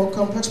you're in a more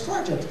complex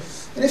project.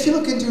 And if you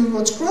look into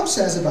what Scrum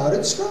says about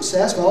it, Scrum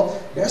says, well,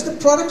 there's the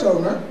product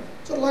owner,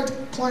 sort of like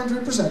the client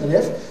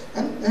representative,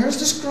 and here's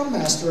the Scrum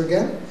Master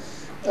again,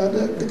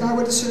 the guy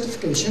with the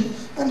certification,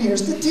 and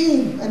here's the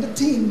team, and the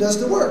team does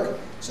the work.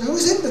 So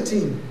who's in the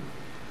team?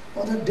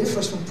 Well, that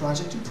differs from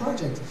project to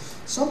project.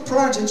 Some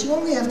projects, you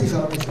only have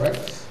developers, right?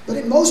 But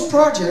in most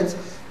projects,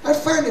 I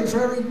find it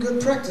very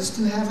good practice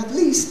to have at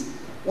least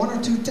 1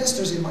 or 2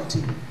 testers in my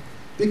team,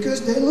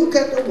 because they look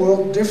at the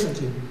world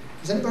differently.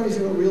 Is anybody of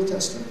you a real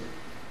tester?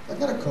 I'm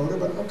not a coder,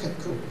 but okay,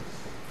 cool.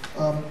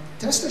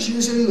 Testers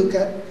usually look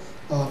at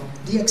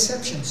the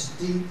exceptions,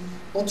 the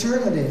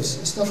alternatives,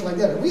 and stuff like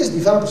that. And we as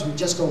developers, we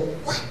just go,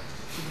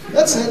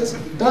 that's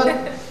it,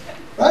 done.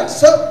 Right?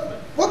 So,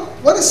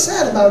 what is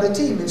sad about a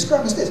team in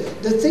Scrum is this.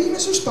 The team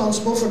is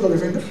responsible for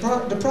delivering the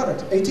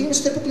product. A team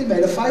is typically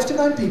made of 5 to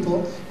 9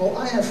 people. Well,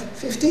 I have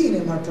 15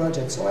 in my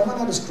project, so am I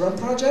not a Scrum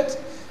project?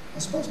 I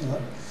suppose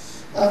not.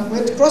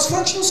 With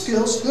cross-functional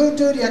skills who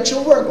do the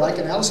actual work, like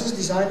analysis,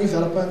 design,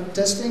 development,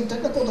 testing,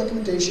 technical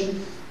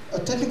documentation,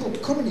 technical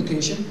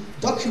communication,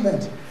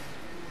 document,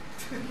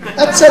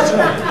 etc.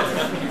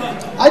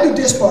 I do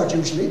this part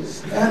usually,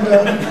 and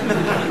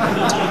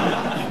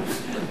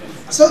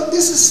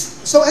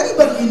so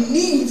anybody in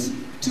need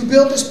to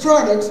build this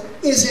product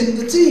is in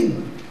the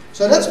team.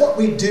 So that's what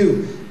we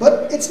do,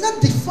 but it's not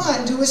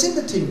defined who is in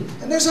the team.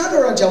 And there's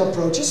other Agile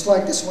approaches,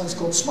 like this one's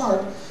called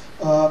SMART.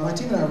 My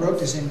team and I wrote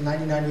this in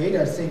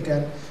 1998, I think,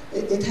 and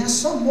it has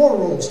some more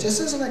roles. Just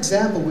as an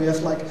example, we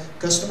have like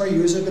customer,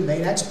 user,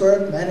 domain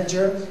expert,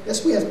 manager.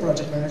 Yes, we have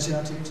project managers in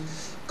our teams.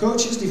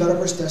 Coaches,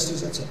 developers,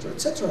 testers, etc.,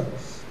 etc.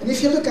 And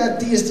if you look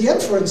at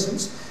DSDM, for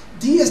instance,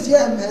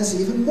 DSDM has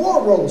even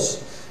more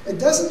roles. It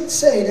doesn't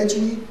say that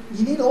you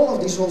need all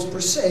of these roles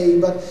per se,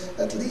 but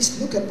at least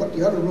look at what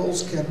the other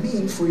roles can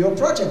mean for your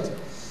project.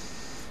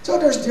 So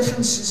there's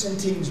differences in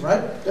teams,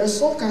 right?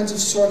 There's all kinds of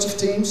sorts of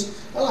teams.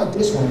 I like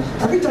this one.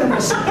 Every time I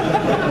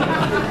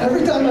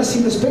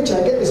see this picture,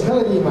 I get this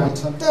melody in my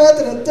head. Da,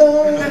 da, da, da.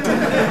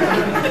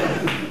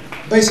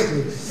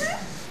 Basically.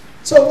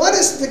 So what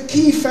is the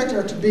key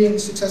factor to being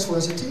successful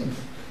as a team?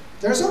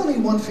 There's only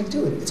one thing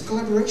to it. It's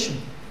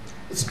collaboration.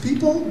 It's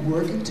people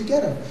working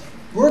together.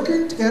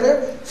 Working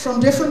together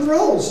from different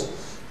roles.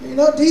 You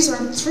know, these are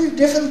 3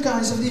 different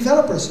kinds of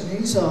developers. And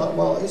he's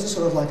a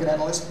sort of like an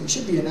analyst. He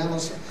should be an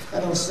analyst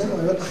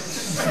anyway. But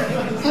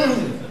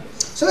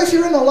so if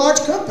you're in a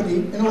large company,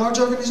 in a large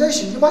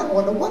organization, you might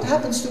wonder what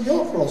happens to the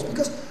old roles,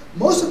 because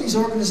most of these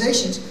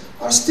organizations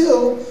are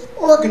still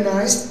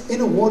organized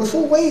in a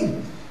waterfall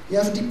way. You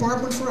have a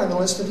department for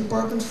analysts, a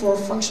department for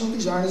functional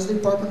designers, a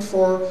department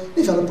for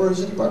developers,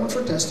 a department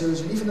for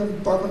testers, and even a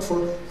department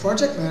for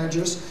project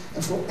managers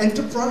and for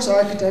enterprise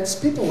architects,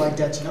 people like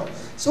that, you know.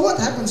 So what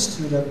happens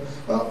to them?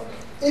 Well,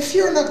 if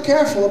you're not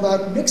careful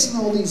about mixing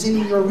all these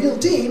in your real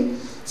team,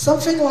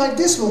 something like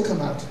this will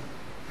come out.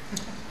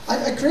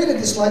 I created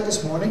this slide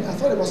this morning. I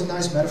thought it was a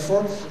nice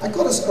metaphor. I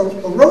call this a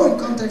rowing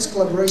context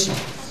collaboration.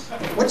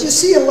 What you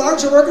see in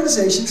larger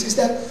organizations is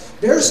that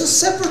there's a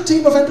separate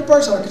team of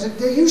enterprise architects.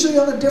 They're usually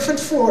on a different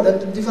floor than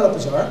the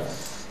developers are.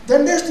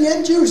 Then there's the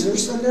end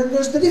users, and then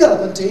there's the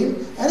development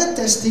team, and a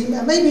test team,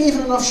 and maybe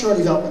even an offshore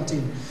development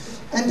team.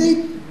 And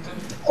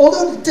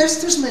although the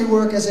testers may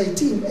work as a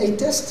team, a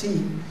test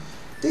team,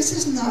 this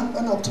is not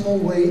an optimal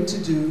way to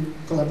do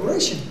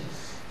collaboration.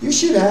 You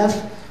should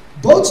have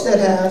boats that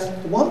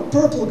have one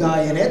purple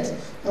guy in it,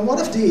 and one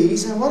of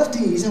these, and one of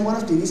these, and one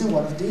of these, and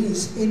one of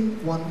these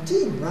in one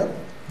team, right?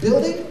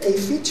 Building a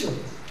feature,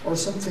 or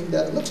something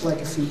that looks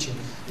like a feature.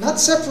 Not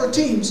separate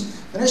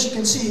teams, and as you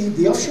can see,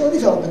 the offshore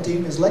development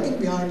team is lagging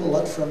behind a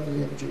lot from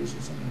the end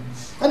users.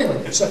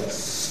 Anyway, so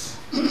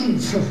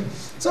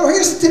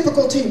here's a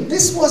typical team.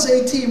 This was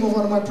a team of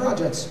one of my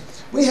projects.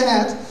 We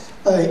had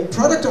a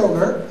product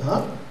owner,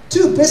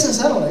 2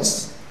 business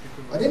analysts.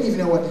 I didn't even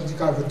know what these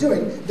guys were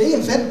doing. They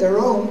invent their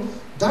own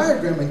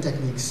diagramming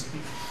techniques.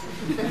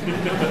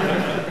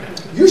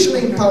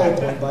 Usually in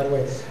PowerPoint, by the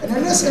way. And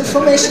then there's an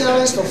information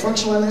analyst or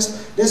functional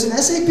analyst. There's an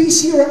SAP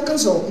CRM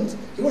consultant.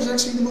 He was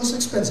actually the most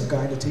expensive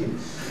guy in the team.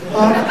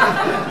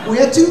 We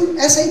had 2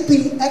 SAP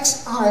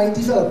XI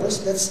developers.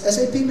 That's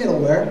SAP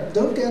middleware.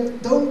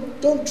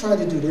 Don't try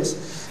to do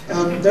this.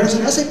 There's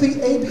an SAP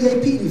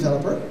ABAP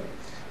developer,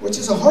 which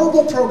is a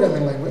horrible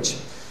programming language.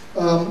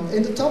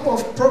 In the top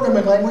of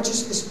programming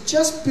languages is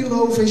just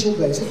below Visual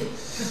Basic,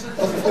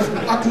 of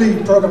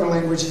ugly programming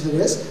languages it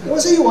is. There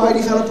was a UI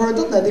developer, a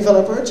 .NET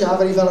developer, a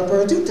Java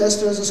developer, 2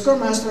 testers, a Scrum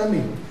Master, and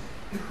me.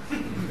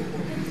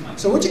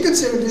 So would you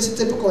consider this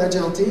a typical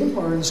Agile team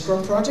or a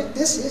Scrum project?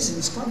 This is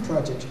a Scrum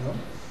project, you know.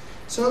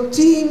 So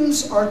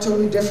teams are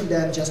totally different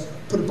than just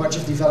put a bunch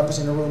of developers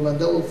in a room and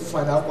they'll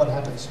find out what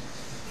happens.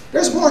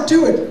 There's more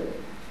to it.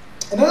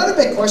 And another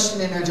big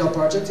question in Agile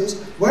project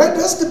is, where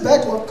does the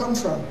backlog come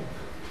from?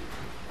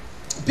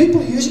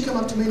 People usually come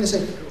up to me and they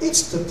say,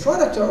 it's the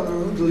product owner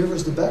who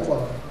delivers the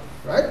backlog,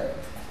 right?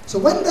 So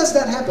when does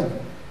that happen?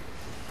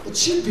 It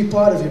should be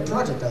part of your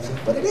project, I think,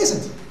 but it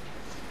isn't.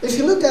 If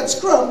you look at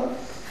Scrum,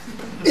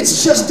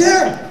 it's just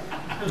there.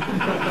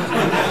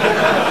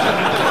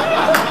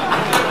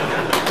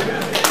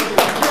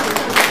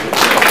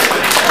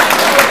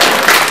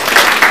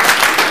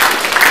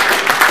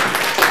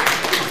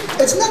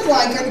 It's not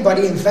like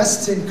anybody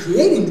invests in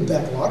creating the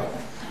backlog.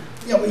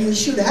 You know, you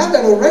should have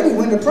that already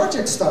when the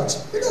project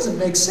starts. It doesn't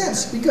make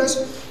sense,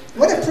 because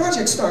when a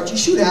project starts, you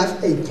should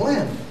have a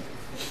plan,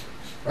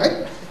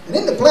 right? And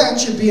in the plan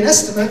should be an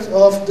estimate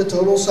of the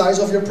total size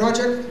of your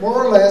project,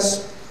 more or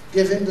less,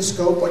 given the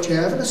scope what you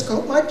have. And the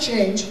scope might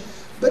change,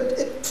 but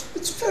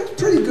it's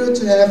pretty good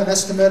to have an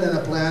estimate and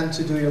a plan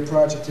to do your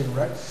project in,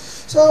 right?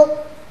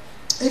 So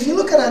if you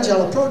look at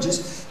Agile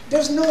approaches,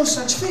 there's no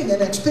such thing in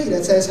XP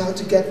that says how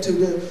to get to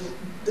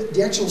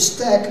the actual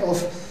stack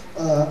of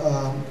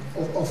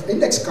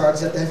index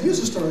cards that have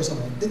user stories on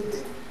it.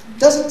 It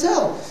doesn't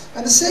tell.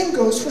 And the same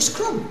goes for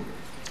Scrum.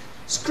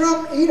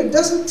 Scrum either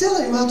doesn't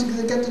tell you how to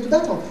get to the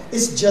backlog.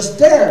 It's just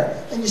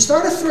there. And you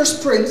start a first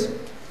sprint,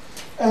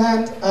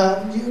 and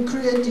you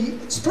create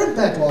the sprint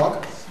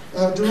backlog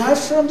derived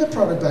from the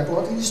product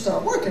backlog, and you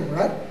start working,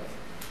 right?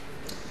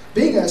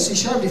 Being a C#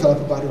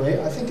 developer, by the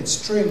way, I think it's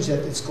strange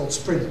that it's called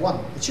Sprint 1.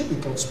 It should be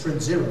called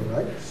Sprint 0,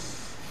 right?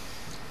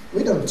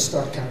 We don't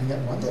start counting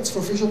at 1. That's for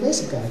Visual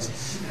Basic guys.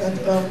 And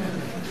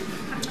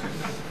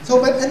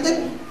and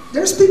then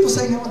there's people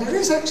saying, well, there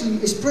is actually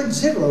a Sprint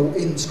 0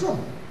 in Scrum.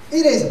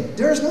 It isn't.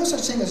 There is no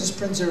such thing as a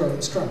Sprint 0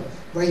 in Scrum,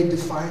 where you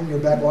define your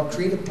backlog,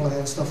 create a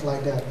plan, stuff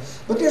like that.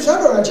 But there's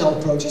other Agile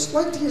approaches,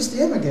 like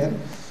TSDM again,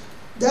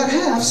 that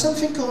have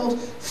something called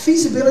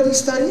feasibility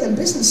study and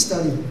business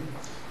study.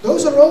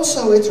 Those are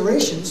also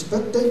iterations,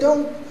 but they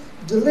don't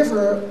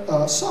deliver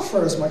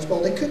software as much.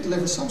 Well, they could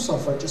deliver some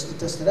software just to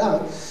test it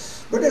out.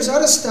 But there's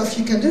other stuff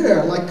you can do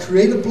there, like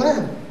create a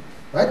plan,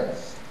 right?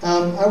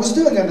 I was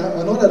doing an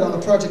audit on a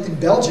project in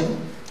Belgium,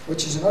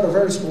 which is another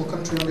very small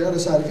country on the other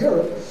side of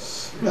Europe,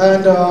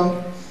 and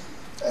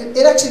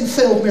it actually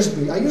failed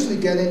miserably. I usually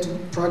get into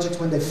projects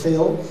when they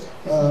fail,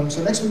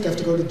 so next week I have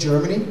to go to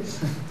Germany.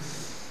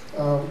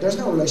 There's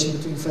no relation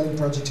between failing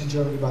projects in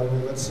Germany, by the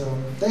way, but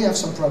they have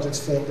some projects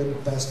failed in the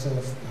past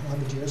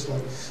 100 years.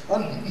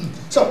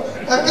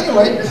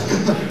 Anyway,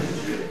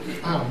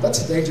 wow, that's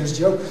a dangerous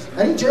joke.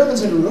 Any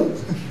Germans in the room?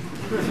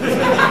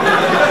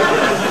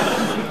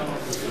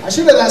 I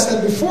should have asked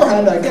that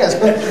beforehand, I guess.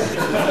 But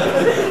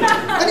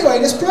anyway,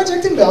 this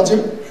project in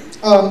Belgium,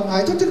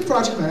 I talked to the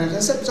project manager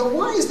and said, so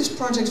why is this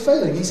project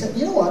failing? He said,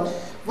 you know what,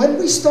 when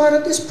we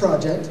started this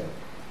project,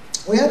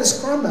 we had a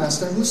Scrum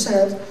Master who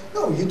said,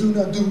 no, you do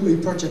not do a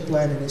project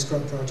plan in a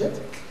Scrum project.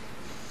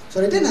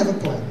 So they didn't have a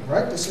plan,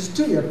 right? This is a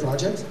 2-year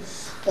project.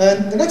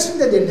 And the next thing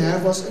they didn't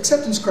have was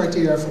acceptance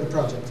criteria for the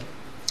project.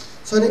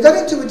 So they got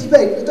into a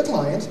debate with the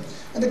client,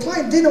 and the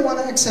client didn't want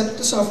to accept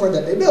the software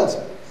that they built.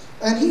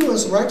 And he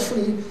was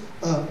rightfully,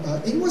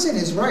 he was in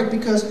his right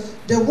because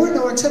there were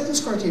no acceptance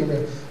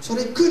criteria. So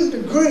they couldn't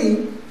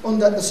agree on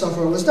that the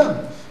software was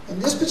done. In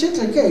this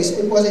particular case,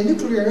 it was a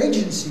nuclear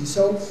agency,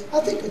 so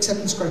I think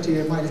acceptance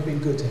criteria might have been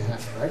good to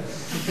have, right?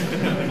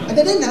 And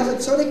they didn't have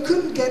it, so they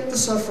couldn't get the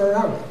software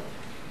out.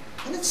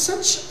 And it's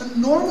such a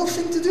normal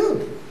thing to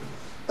do.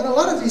 But a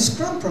lot of these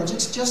Scrum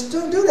projects just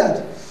don't do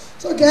that.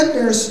 So again,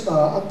 there's,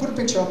 I'll put a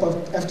picture up of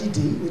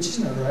FDD, which is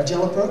another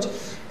Agile approach,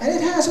 and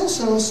it has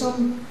also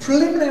some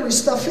preliminary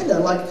stuff in there,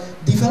 like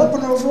develop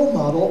an overall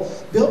model,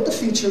 build the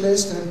feature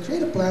list, and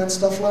create a plan,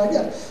 stuff like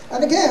that.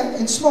 And again,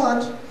 in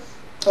Smart,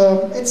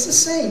 it's the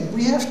same.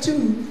 We have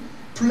 2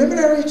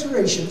 preliminary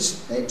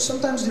iterations,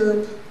 sometimes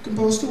they're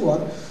composed to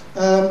one,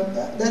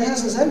 that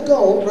has as end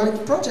goal, write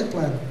the project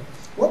plan.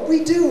 What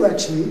we do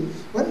actually,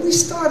 when we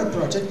start a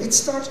project, it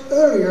starts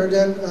earlier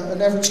than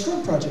an average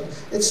Scrum project.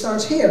 It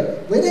starts here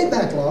with a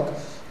backlog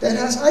that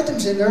has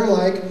items in there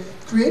like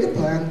create a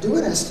plan, do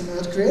an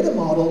estimate, create a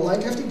model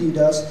like FDD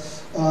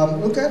does,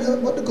 look at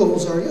what the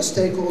goals are, your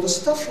stakeholders,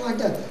 stuff like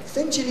that.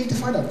 Things you need to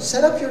find out.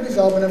 Set up your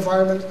development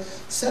environment,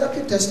 set up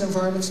your test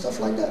environment, stuff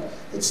like that.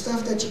 It's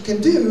stuff that you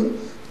can do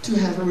to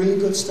have a really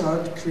good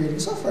start creating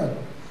software.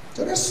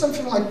 So there's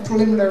something like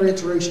preliminary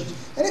iterations.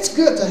 And it's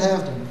good to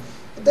have them.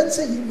 It doesn't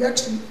say you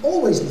actually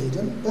always need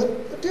them,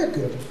 but they're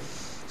good.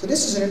 So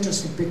this is an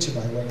interesting picture,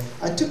 by the way.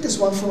 I took this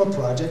one from a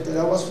project that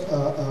I was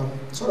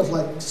sort of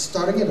like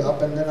starting it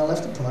up, and then I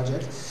left the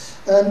project.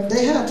 And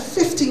they had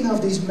 15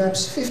 of these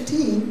maps,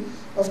 15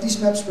 of these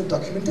maps with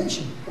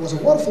documentation. It was a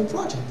waterfall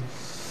project.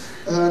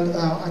 And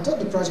I told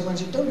the project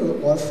manager, don't do it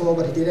waterfall,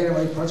 but he did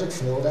anyway, project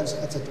failed,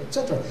 etc.,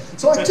 etc.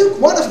 So I took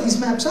one of these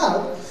maps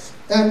out,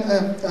 and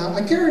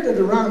I carried it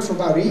around for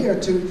about a year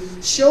to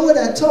show it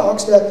at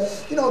talks that,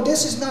 you know,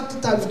 this is not the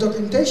type of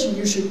documentation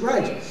you should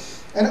write.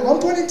 And at one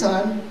point in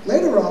time,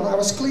 later on, I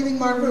was cleaning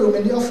my room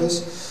in the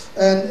office,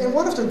 and in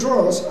one of the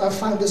drawers, I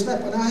found this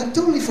map, and I had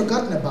totally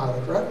forgotten about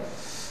it, right?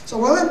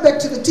 So I went back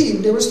to the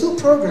team, they were still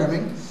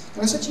programming,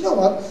 and I said, you know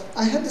what,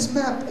 I had this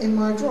map in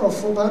my drawer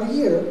for about a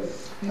year,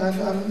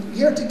 and I'm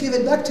here to give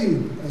it back to you.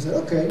 And I said,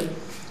 okay.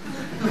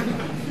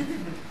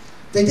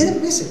 They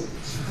didn't miss it.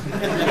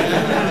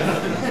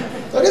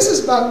 So this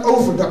is about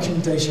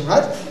over-documentation,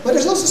 right? But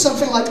there's also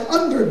something like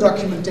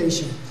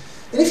under-documentation.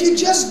 And if you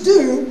just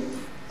do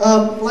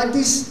like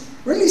these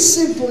really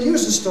simple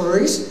user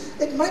stories,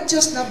 it might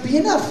just not be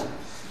enough.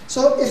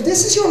 So if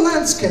this is your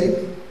landscape,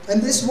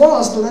 and this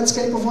was the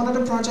landscape of one of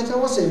the projects I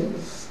was in,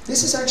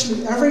 this is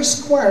actually every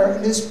square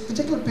in this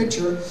particular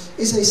picture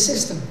is a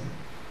system.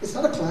 It's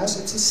not a class,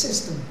 it's a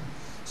system.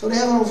 So they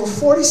have over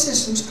 40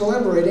 systems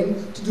collaborating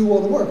to do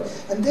all the work.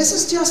 And this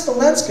is just the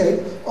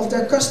landscape of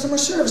their customer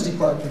service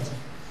department.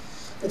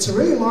 It's a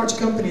really large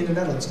company in the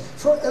Netherlands.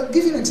 I'll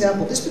give you an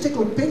example. This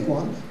particular pink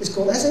one is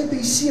called SAP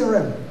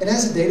CRM. It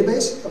has a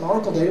database, an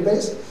Oracle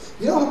database.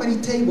 You know how many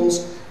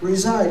tables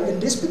reside in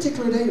this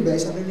particular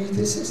database underneath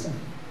this system?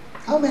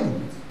 How many?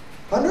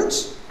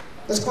 Hundreds?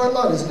 That's quite a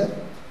lot, isn't it?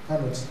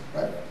 Hundreds,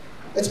 right?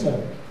 It's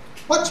more.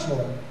 Much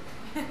more.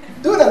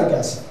 Do another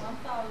guess.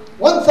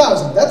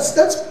 1,000.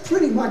 That's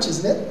pretty much,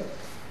 isn't it?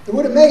 It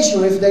would amaze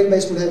you if a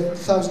database would have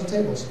 1,000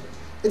 tables.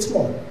 It's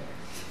more.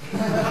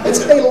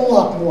 It's a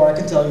lot more, I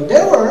can tell you.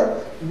 There were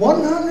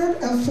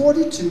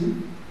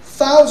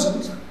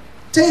 142,000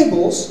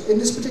 tables in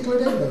this particular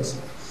database.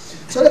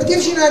 So that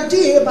gives you an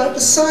idea about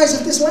the size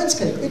of this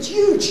landscape. It's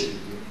huge.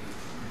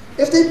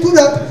 If you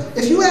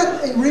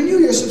renew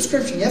your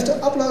subscription, you have to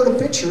upload a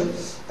picture,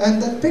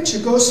 and that picture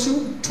goes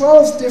through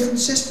 12 different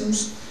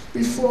systems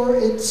before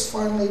it's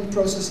finally the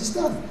process is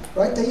done,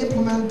 right? They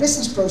implement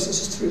business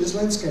processes through this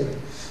landscape.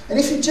 And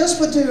if you just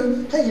would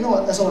do, hey, you know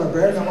what, as a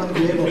librarian, I want to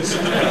be able to see.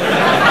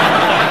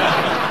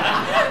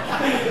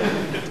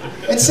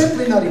 It's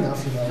simply not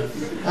enough, you know.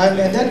 And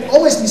then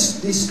always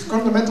these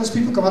fundamentals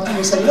people come up to me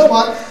and say, you know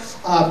what,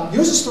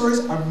 user stories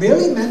are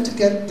merely meant to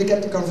get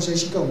the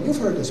conversation going. You've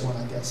heard this one,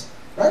 I guess,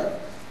 right?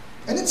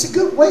 And it's a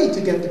good way to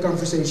get the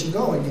conversation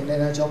going in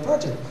an Agile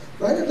project.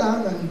 Write it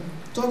down and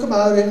talk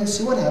about it and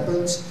see what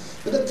happens.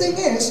 But the thing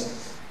is,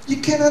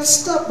 you cannot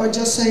stop by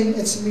just saying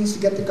it's a means to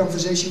get the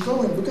conversation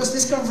going, because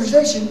this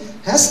conversation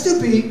has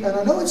to be, and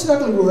I know it's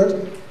an ugly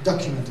word,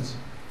 documented.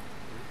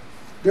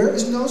 There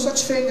is no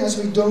such thing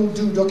as we don't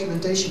do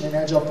documentation in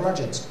Agile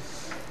projects.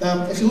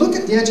 If you look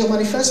at the Agile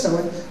Manifesto,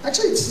 and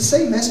actually it's the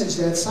same message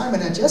that Simon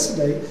had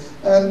yesterday,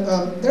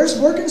 there's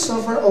work in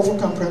software over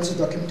comprehensive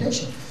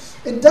documentation.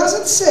 It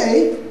doesn't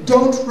say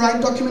don't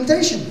write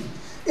documentation.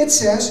 It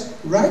says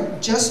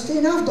write just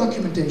enough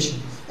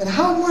documentation. And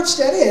how much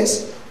that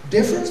is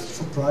differs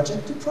from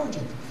project to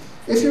project.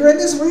 If you're in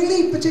this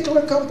really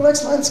particular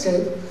complex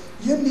landscape,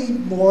 you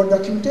need more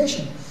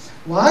documentation.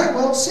 Why?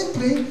 Well,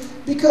 simply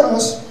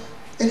because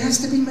it has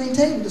to be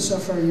maintained, the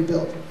software you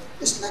build.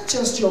 It's not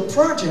just your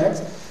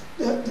project.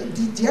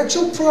 The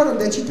actual product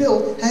that you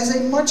build has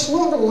a much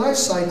longer life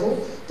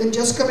cycle than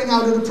just coming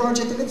out of the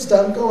project and it's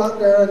done, go out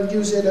there and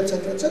use it,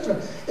 etc.,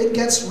 etc. It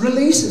gets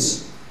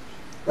releases,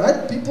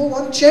 right? People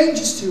want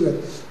changes to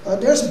it.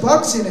 There's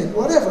bugs in it,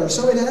 whatever.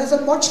 So it has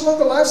a much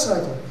longer life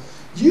cycle.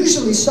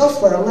 Usually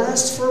software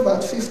lasts for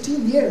about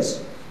 15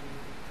 years.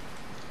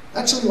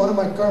 Actually, one of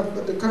my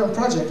current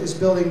project is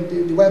building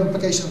the web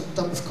application on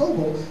top of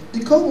COBOL. The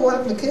COBOL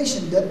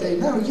application that they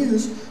now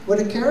use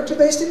with a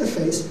character-based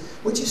interface,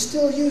 which is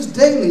still used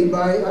daily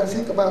by, I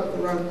think, about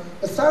around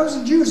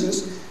 1,000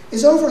 users,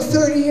 is over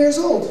 30 years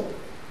old.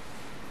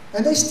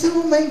 And they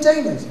still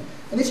maintain it.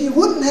 And if you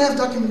wouldn't have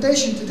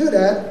documentation to do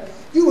that,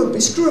 you would be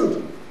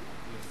screwed.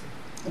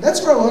 And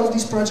that's where a lot of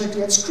these projects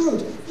get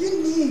screwed.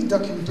 You need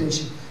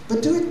documentation,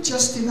 but do it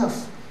just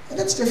enough. And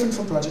that's different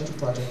from project to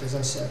project, as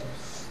I said.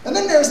 And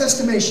then there's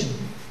estimation.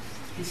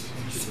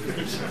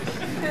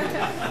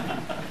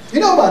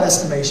 You know about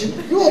estimation.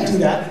 You all do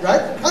that,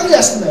 right? How do you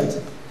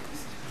estimate?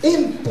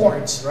 In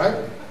points,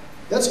 right?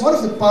 That's one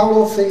of the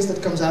powerful things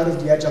that comes out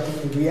of the Agile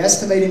community. We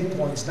estimate in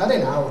points, not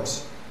in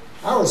hours.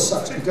 Hours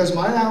sucks, because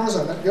my hours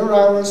are not your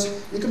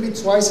hours. You can be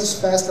twice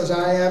as fast as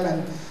I am,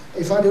 and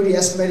if I do the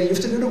estimating, you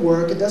have to do the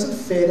work, it doesn't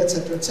fit,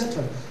 etc.,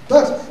 etc.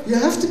 But you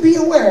have to be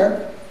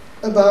aware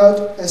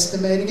about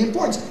estimating in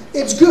points.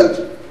 It's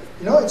good.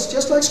 You know, it's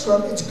just like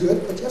Scrum, it's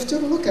good, but you have to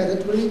look at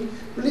it really,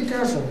 really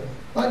careful.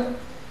 Like,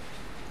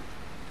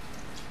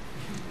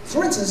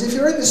 for instance, if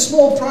you're in this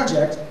small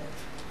project,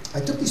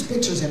 I took these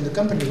pictures in the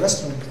company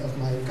restaurant of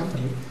my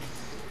company,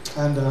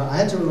 and I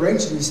had to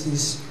arrange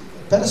these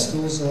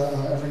pedestals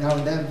every now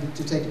and then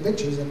to take the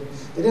pictures, and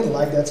they didn't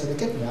like that, so they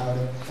kicked me out.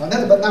 Not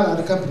out of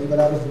the company, but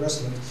out of the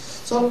restaurant.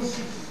 So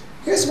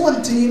here's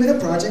one team in a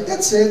project,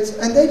 that's it,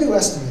 and they do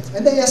estimate.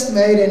 And they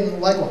estimate in,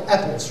 like, what,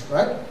 apples,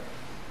 right?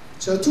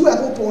 So 2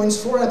 apple points,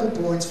 4 apple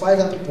points, 5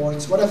 apple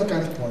points, whatever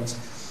kind of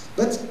points.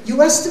 But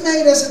you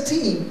estimate as a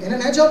team. In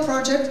an Agile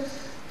project,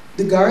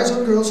 the guys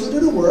or girls who do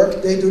the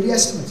work, they do the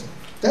estimate.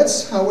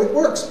 That's how it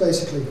works,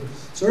 basically.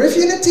 So if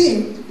you're in a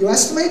team, you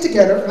estimate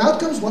together, and out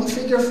comes one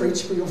figure for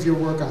each of your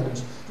work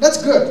items. That's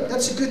good.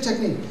 That's a good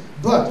technique.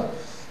 But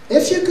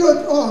if you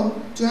go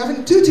on to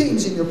having 2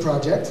 teams in your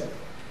project,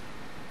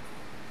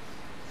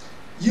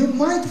 you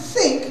might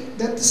think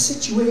that the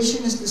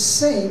situation is the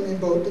same in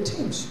both the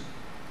teams.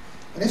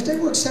 And if they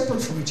work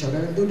separate from each other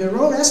and do their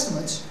own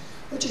estimates,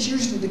 which is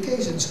usually the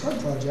case in a Scrum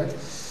project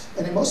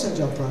and in most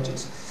Agile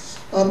projects,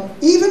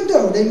 even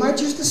though they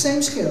might use the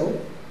same scale,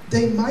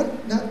 they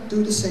might not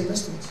do the same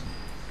estimates.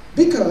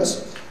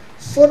 Because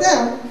for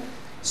them,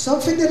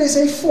 something that is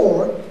a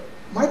 4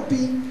 might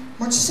be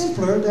much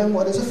simpler than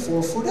what is a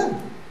 4 for them.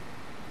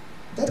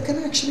 That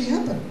can actually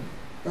happen,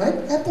 right?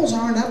 Apples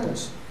aren't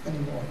apples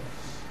anymore.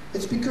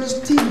 It's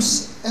because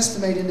teams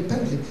estimate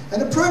independently. And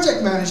the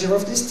project manager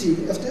of this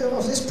team,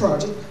 of this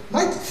project,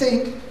 might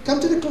come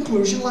to the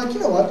conclusion like, you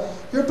know what,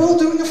 you're both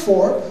doing a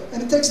 4,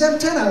 and it takes them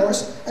 10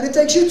 hours, and it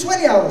takes you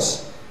 20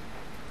 hours.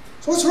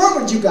 So what's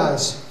wrong with you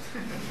guys?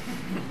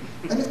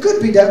 And it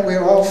could be that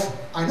we're off.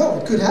 I know,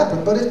 it could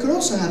happen, but it could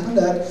also happen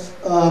that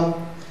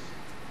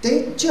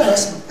they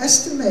just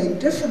estimate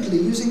differently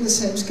using the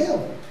same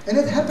scale. And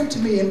it happened to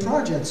me in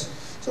projects.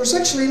 So it's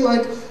actually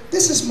like,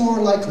 this is more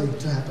likely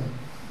to happen.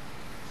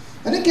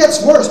 And it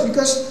gets worse,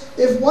 because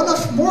if more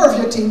of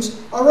your teams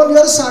are on the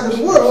other side of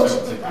the world,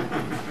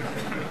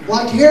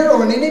 like here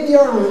or in India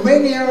or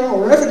Romania or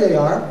wherever they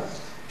are,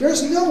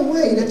 there's no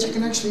way that you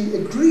can actually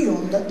agree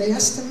on that they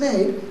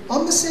estimate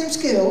on the same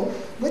scale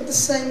with the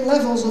same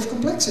levels of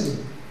complexity.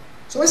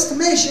 So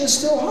estimation is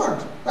still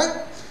hard,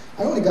 right?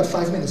 I only got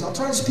 5 minutes. I'll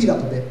try to speed up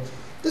a bit.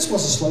 This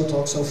was a slow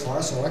talk so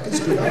far, so I can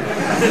speed up.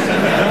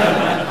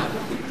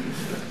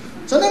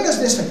 So then there's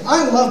this thing.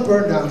 I love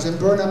burn downs and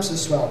burn ups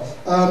as well.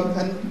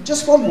 And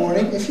just one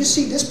warning, if you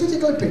see this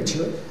particular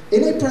picture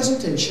in a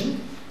presentation,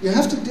 you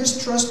have to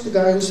distrust the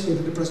guy who's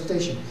giving the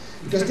presentation.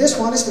 Because this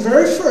one is the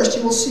very first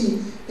you will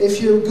see if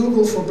you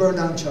Google for burn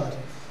down chart.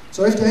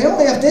 So if they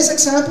only have this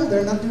example,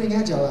 they're not doing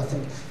Agile, I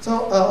think.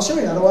 So I'll show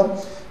you another one.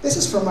 This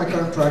is from my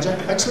current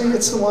project. Actually,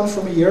 it's the one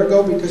from a year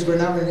ago, because we're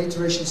now in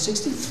iteration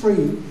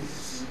 63.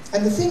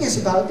 And the thing is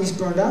about these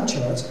burn down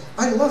charts,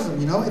 I love them,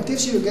 you know. It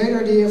gives you a great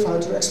idea of how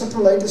to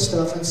extrapolate the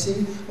stuff and see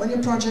when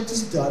your project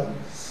is done.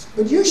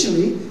 But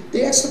usually,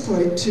 they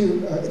extrapolate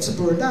to, it's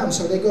a burn down,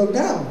 so they go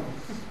down.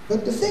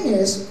 But the thing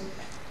is,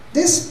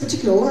 this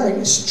particular line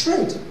is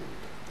straight,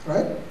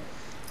 right?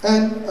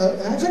 And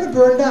having it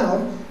burned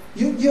down,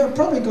 you're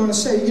probably going to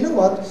say, you know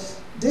what,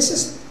 this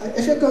is,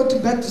 if I go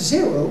back to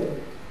 0,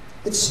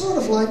 it's sort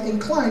of like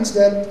inclines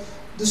that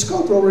the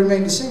scope will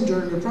remain the same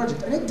during the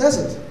project, and it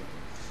doesn't.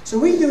 So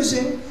we're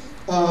using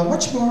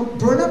much more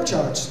burn-up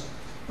charts,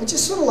 which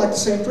is sort of like the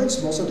same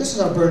principle. So this is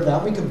our burn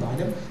down, we combine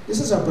them. This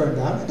is our burn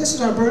down, and this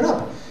is our burn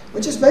up,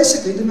 which is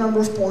basically the number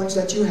of points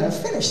that you have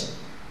finished.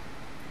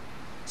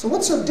 So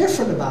what's so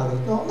different about it?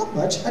 Well, not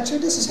much. Actually,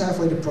 this is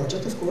halfway the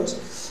project, of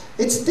course.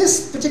 It's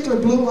this particular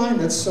blue line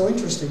that's so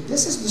interesting.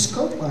 This is the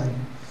scope line.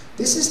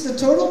 This is the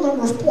total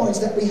number of points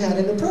that we had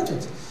in the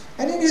project.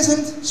 And it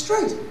isn't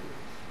straight.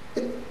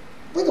 It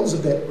wiggles a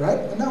bit, right?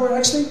 And now we're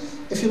actually,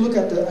 if you look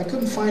at the, I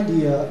couldn't find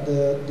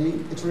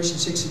the iteration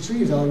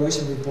 63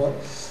 evaluation report,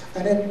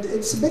 and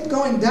it's a bit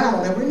going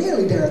down, and we're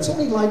nearly there. It's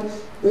only like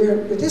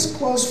we're this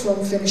close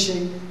from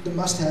finishing the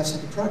must-haves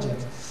of the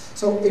project.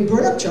 So a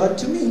burn-up chart,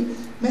 to me,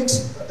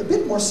 makes a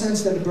bit more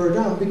sense than a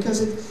burn-down,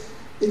 because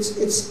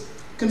it's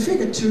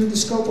configured to the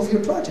scope of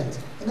your project.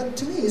 And that,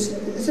 to me,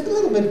 is a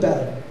little bit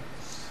better.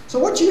 So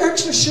what you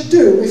actually should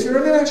do, if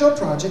you're in an Agile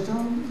project,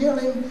 I'm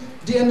nearing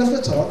the end of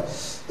the talk,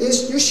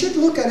 is you should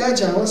look at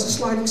Agile as a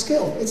sliding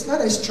scale. It's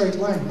not a straight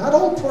line. Not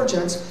all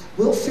projects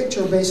will fit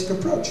your basic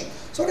approach.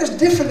 So there's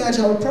different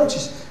Agile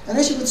approaches. And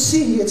as you would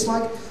see, it's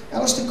like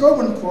Alistair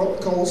Coburn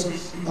calls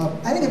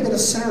adding a bit of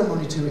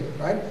ceremony to it,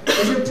 right?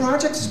 If your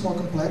project is more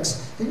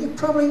complex, then you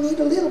probably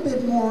need a little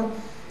bit more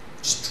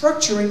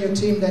structure in your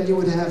team than you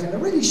would have in a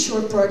really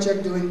short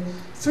project doing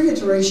 3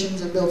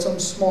 iterations and build some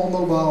small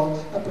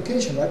mobile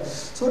application, right?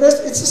 So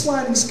it's a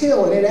sliding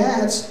scale, and it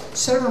adds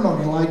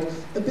ceremony, like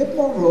a bit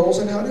more roles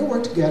and how they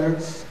work together,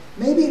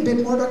 maybe a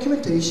bit more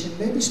documentation,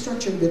 maybe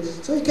structuring a bit.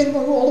 So you can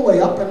go all the way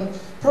up, and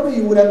probably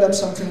you would end up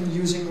something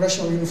using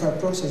rational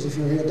unified process if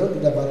you're here. Don't do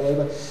that, by the way,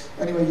 but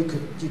anyway, you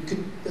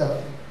could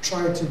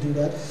try to do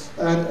that.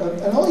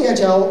 And all the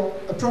Agile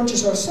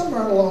approaches are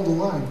somewhere along the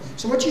line.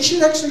 So what you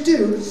should actually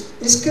do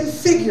is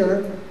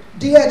configure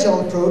the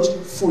Agile approach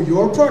for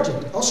your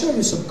project. I'll show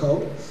you some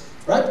code,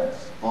 right?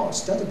 Oh,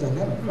 static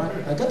dynamic, right?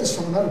 I got this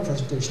from another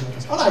presentation.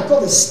 Oh, no, I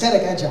call this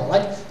static Agile.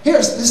 Like,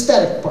 here's the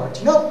static part.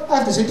 You know, I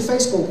have this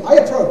interface called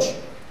iApproach.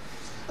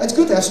 It's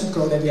good to have some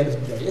code at the end of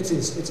the day. It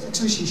is. It's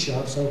actually C#,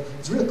 so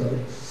it's real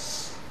code.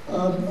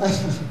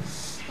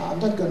 I'm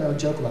not going to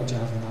joke about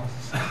Java now.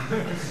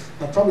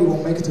 I probably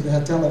won't make it to the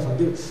hotel if I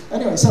do.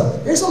 Anyway, so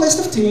here's a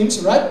list of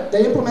teams, right?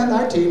 They implement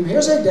our team.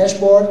 Here's a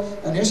dashboard,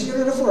 and here's a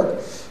unit of work.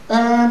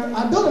 And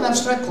I built an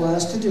abstract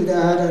class to do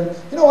that. And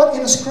you know what?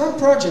 In a Scrum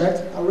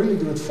project, I'll really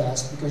do it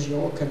fast because you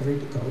all can read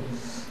the code.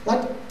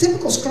 Like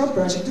typical Scrum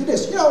project, do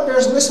this. You know,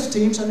 there's a list of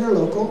teams and they're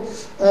local.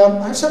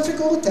 I have something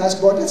called a task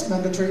board. That's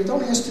mandatory. It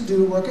only has to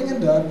do working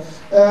and done.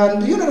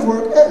 And the unit of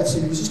work, it's a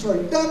user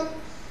story. Done.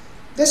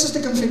 This is the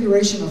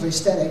configuration of a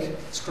static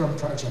Scrum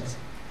project.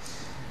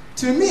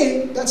 To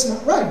me, that's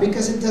not right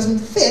because it doesn't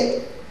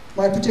fit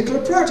my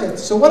particular project.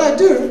 So what I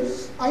do,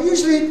 I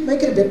usually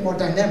make it a bit more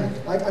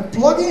dynamic. Like I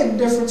plug in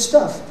different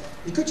stuff.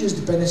 You could use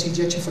dependency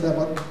injection for that,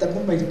 but that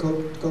won't make the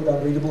code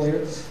unreadable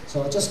here.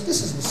 So this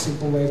is the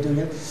simple way of doing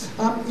it.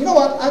 You know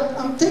what?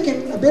 I'm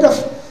taking a bit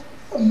of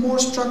a more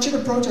structured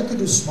approach. I could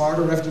do Smart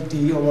or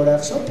FDD or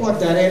whatever, so I plug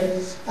that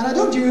in. And I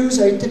don't use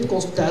a typical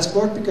task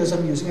board because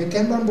I'm using a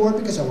Kanban board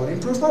because I want to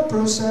improve my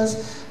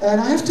process. And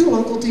I have 2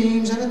 local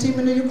teams and a team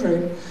in the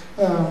Ukraine.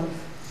 I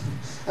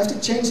have to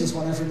change this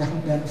one every now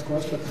and then, of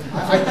course, but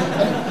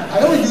I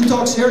only do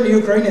talks here in the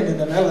Ukraine and in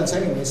the Netherlands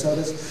anyway, so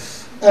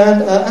that's...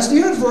 And as the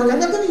unit of work, I'm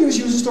not going to use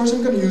user stories,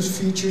 I'm going to use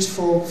features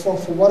for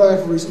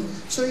whatever reason.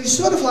 So you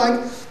sort of like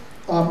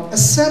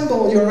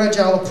assemble your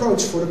Agile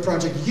approach for the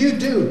project you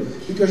do,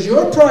 because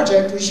your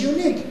project is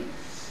unique.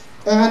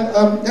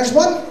 And there's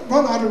one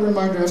other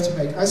reminder I have to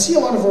make. I see a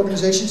lot of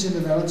organizations in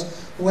the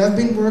Netherlands who have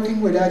been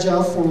working with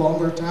Agile for a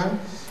longer time,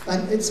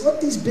 and it's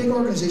what these big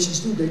organizations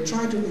do. They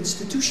try to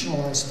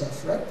institutionalize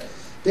stuff, right?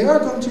 They are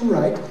going to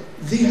write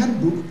the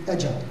handbook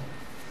Agile.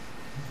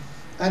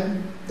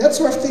 And that's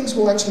where things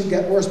will actually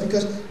get worse,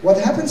 because what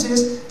happens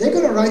is they're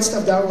going to write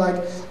stuff down like,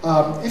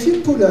 if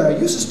you put a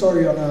user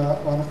story on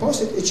a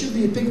post-it, it should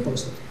be a pink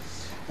post-it.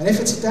 And if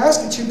it's a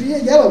task, it should be a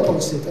yellow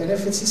post-it. And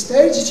if it's a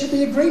stage, it should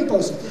be a green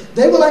post-it.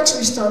 They will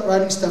actually start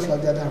writing stuff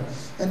like that down.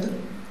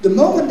 And the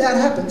moment that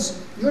happens,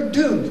 you're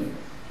doomed.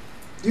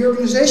 The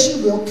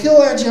organization will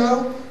kill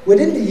Agile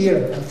within the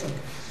year, I think.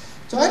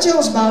 So Agile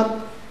is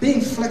about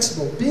being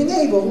flexible, being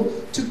able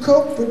to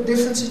cope with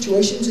different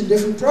situations in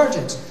different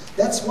projects.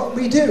 That's what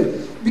we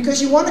do,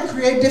 because you want to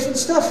create different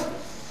stuff.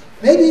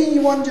 Maybe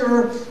you want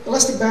your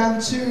elastic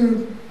band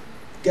to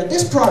get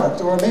this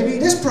product, or maybe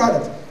this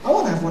product. I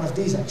want to have one of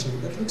these actually,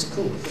 that looks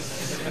cool.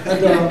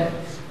 And,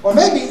 or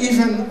maybe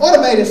even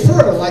automate it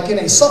further, like in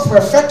a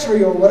software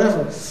factory or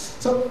whatever.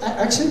 So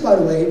actually, by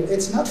the way,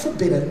 it's not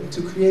forbidden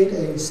to create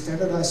a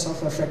standardized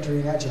software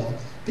factory in Agile.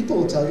 People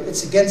will tell you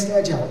it's against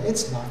Agile.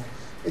 It's not.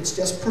 It's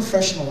just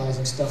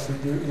professionalizing stuff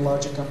in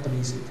larger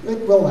companies.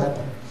 It will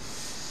happen.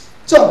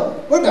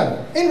 So, we're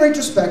done. In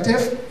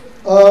retrospective,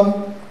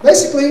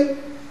 basically,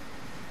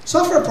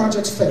 Software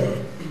projects fail.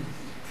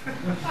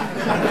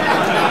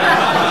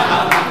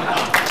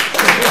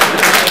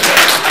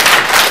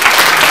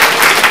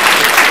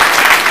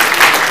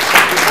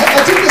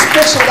 I took this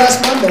picture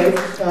last Monday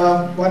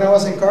when I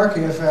was in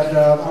Kharkiv, and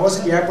I was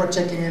at the airport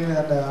checking in,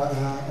 and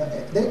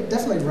they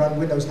definitely run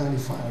Windows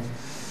 95.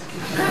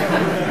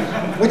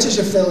 Which is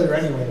a failure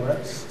anyway,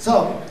 right?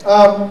 So,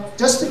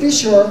 just to be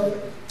sure,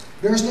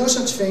 there's no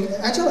such thing.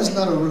 Agile is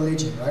not a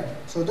religion, right?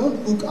 So don't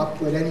hook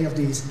up with any of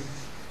these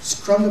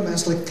Scrum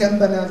demands like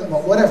Kanban,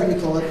 well, whatever you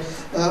call it.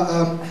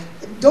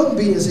 Don't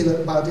be as ill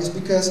about this,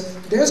 because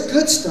there's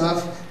good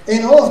stuff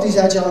in all of these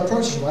Agile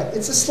approaches, right?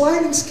 It's a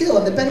sliding scale,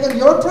 and depending on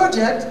your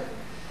project,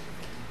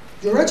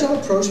 your Agile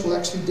approach will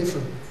actually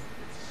differ.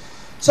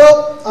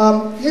 So,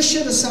 you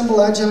should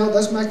assemble Agile.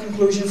 That's my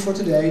conclusion for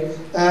today.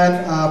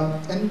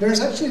 And there's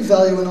actually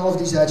value in all of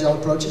these Agile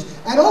approaches.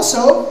 And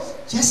also,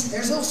 yes,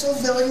 there's also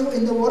value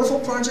in the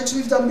waterfall projects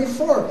we've done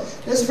before.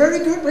 There's very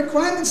good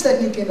requirements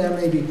technique in there,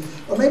 maybe.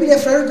 Or maybe they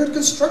have very good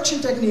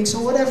construction techniques,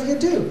 or whatever you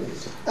do.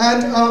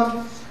 And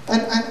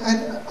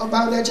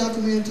about Agile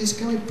communities,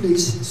 can we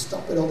please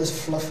stop with all this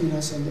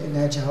fluffiness in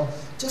Agile?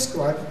 Just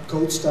go out,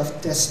 code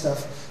stuff, test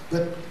stuff,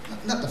 but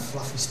not the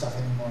fluffy stuff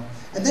anymore.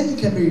 And then you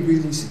can be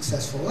really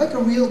successful, like a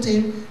real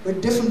team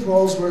with different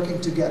roles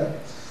working together.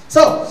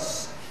 So,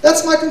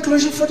 that's my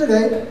conclusion for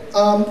today.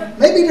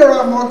 Maybe there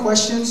are more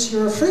questions.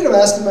 You're free to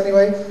ask them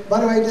anyway. By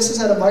the way, this is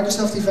at a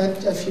Microsoft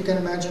event, if you can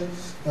imagine.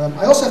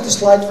 I also have the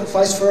slide for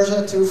vice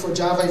versa too for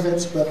Java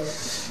events, but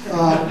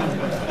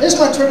here's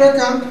my Twitter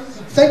account.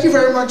 Thank you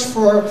very much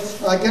for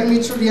getting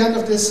me through the end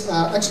of this,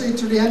 actually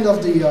through the end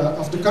of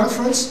the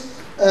conference.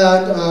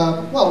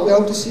 And well, we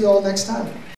hope to see you all next time.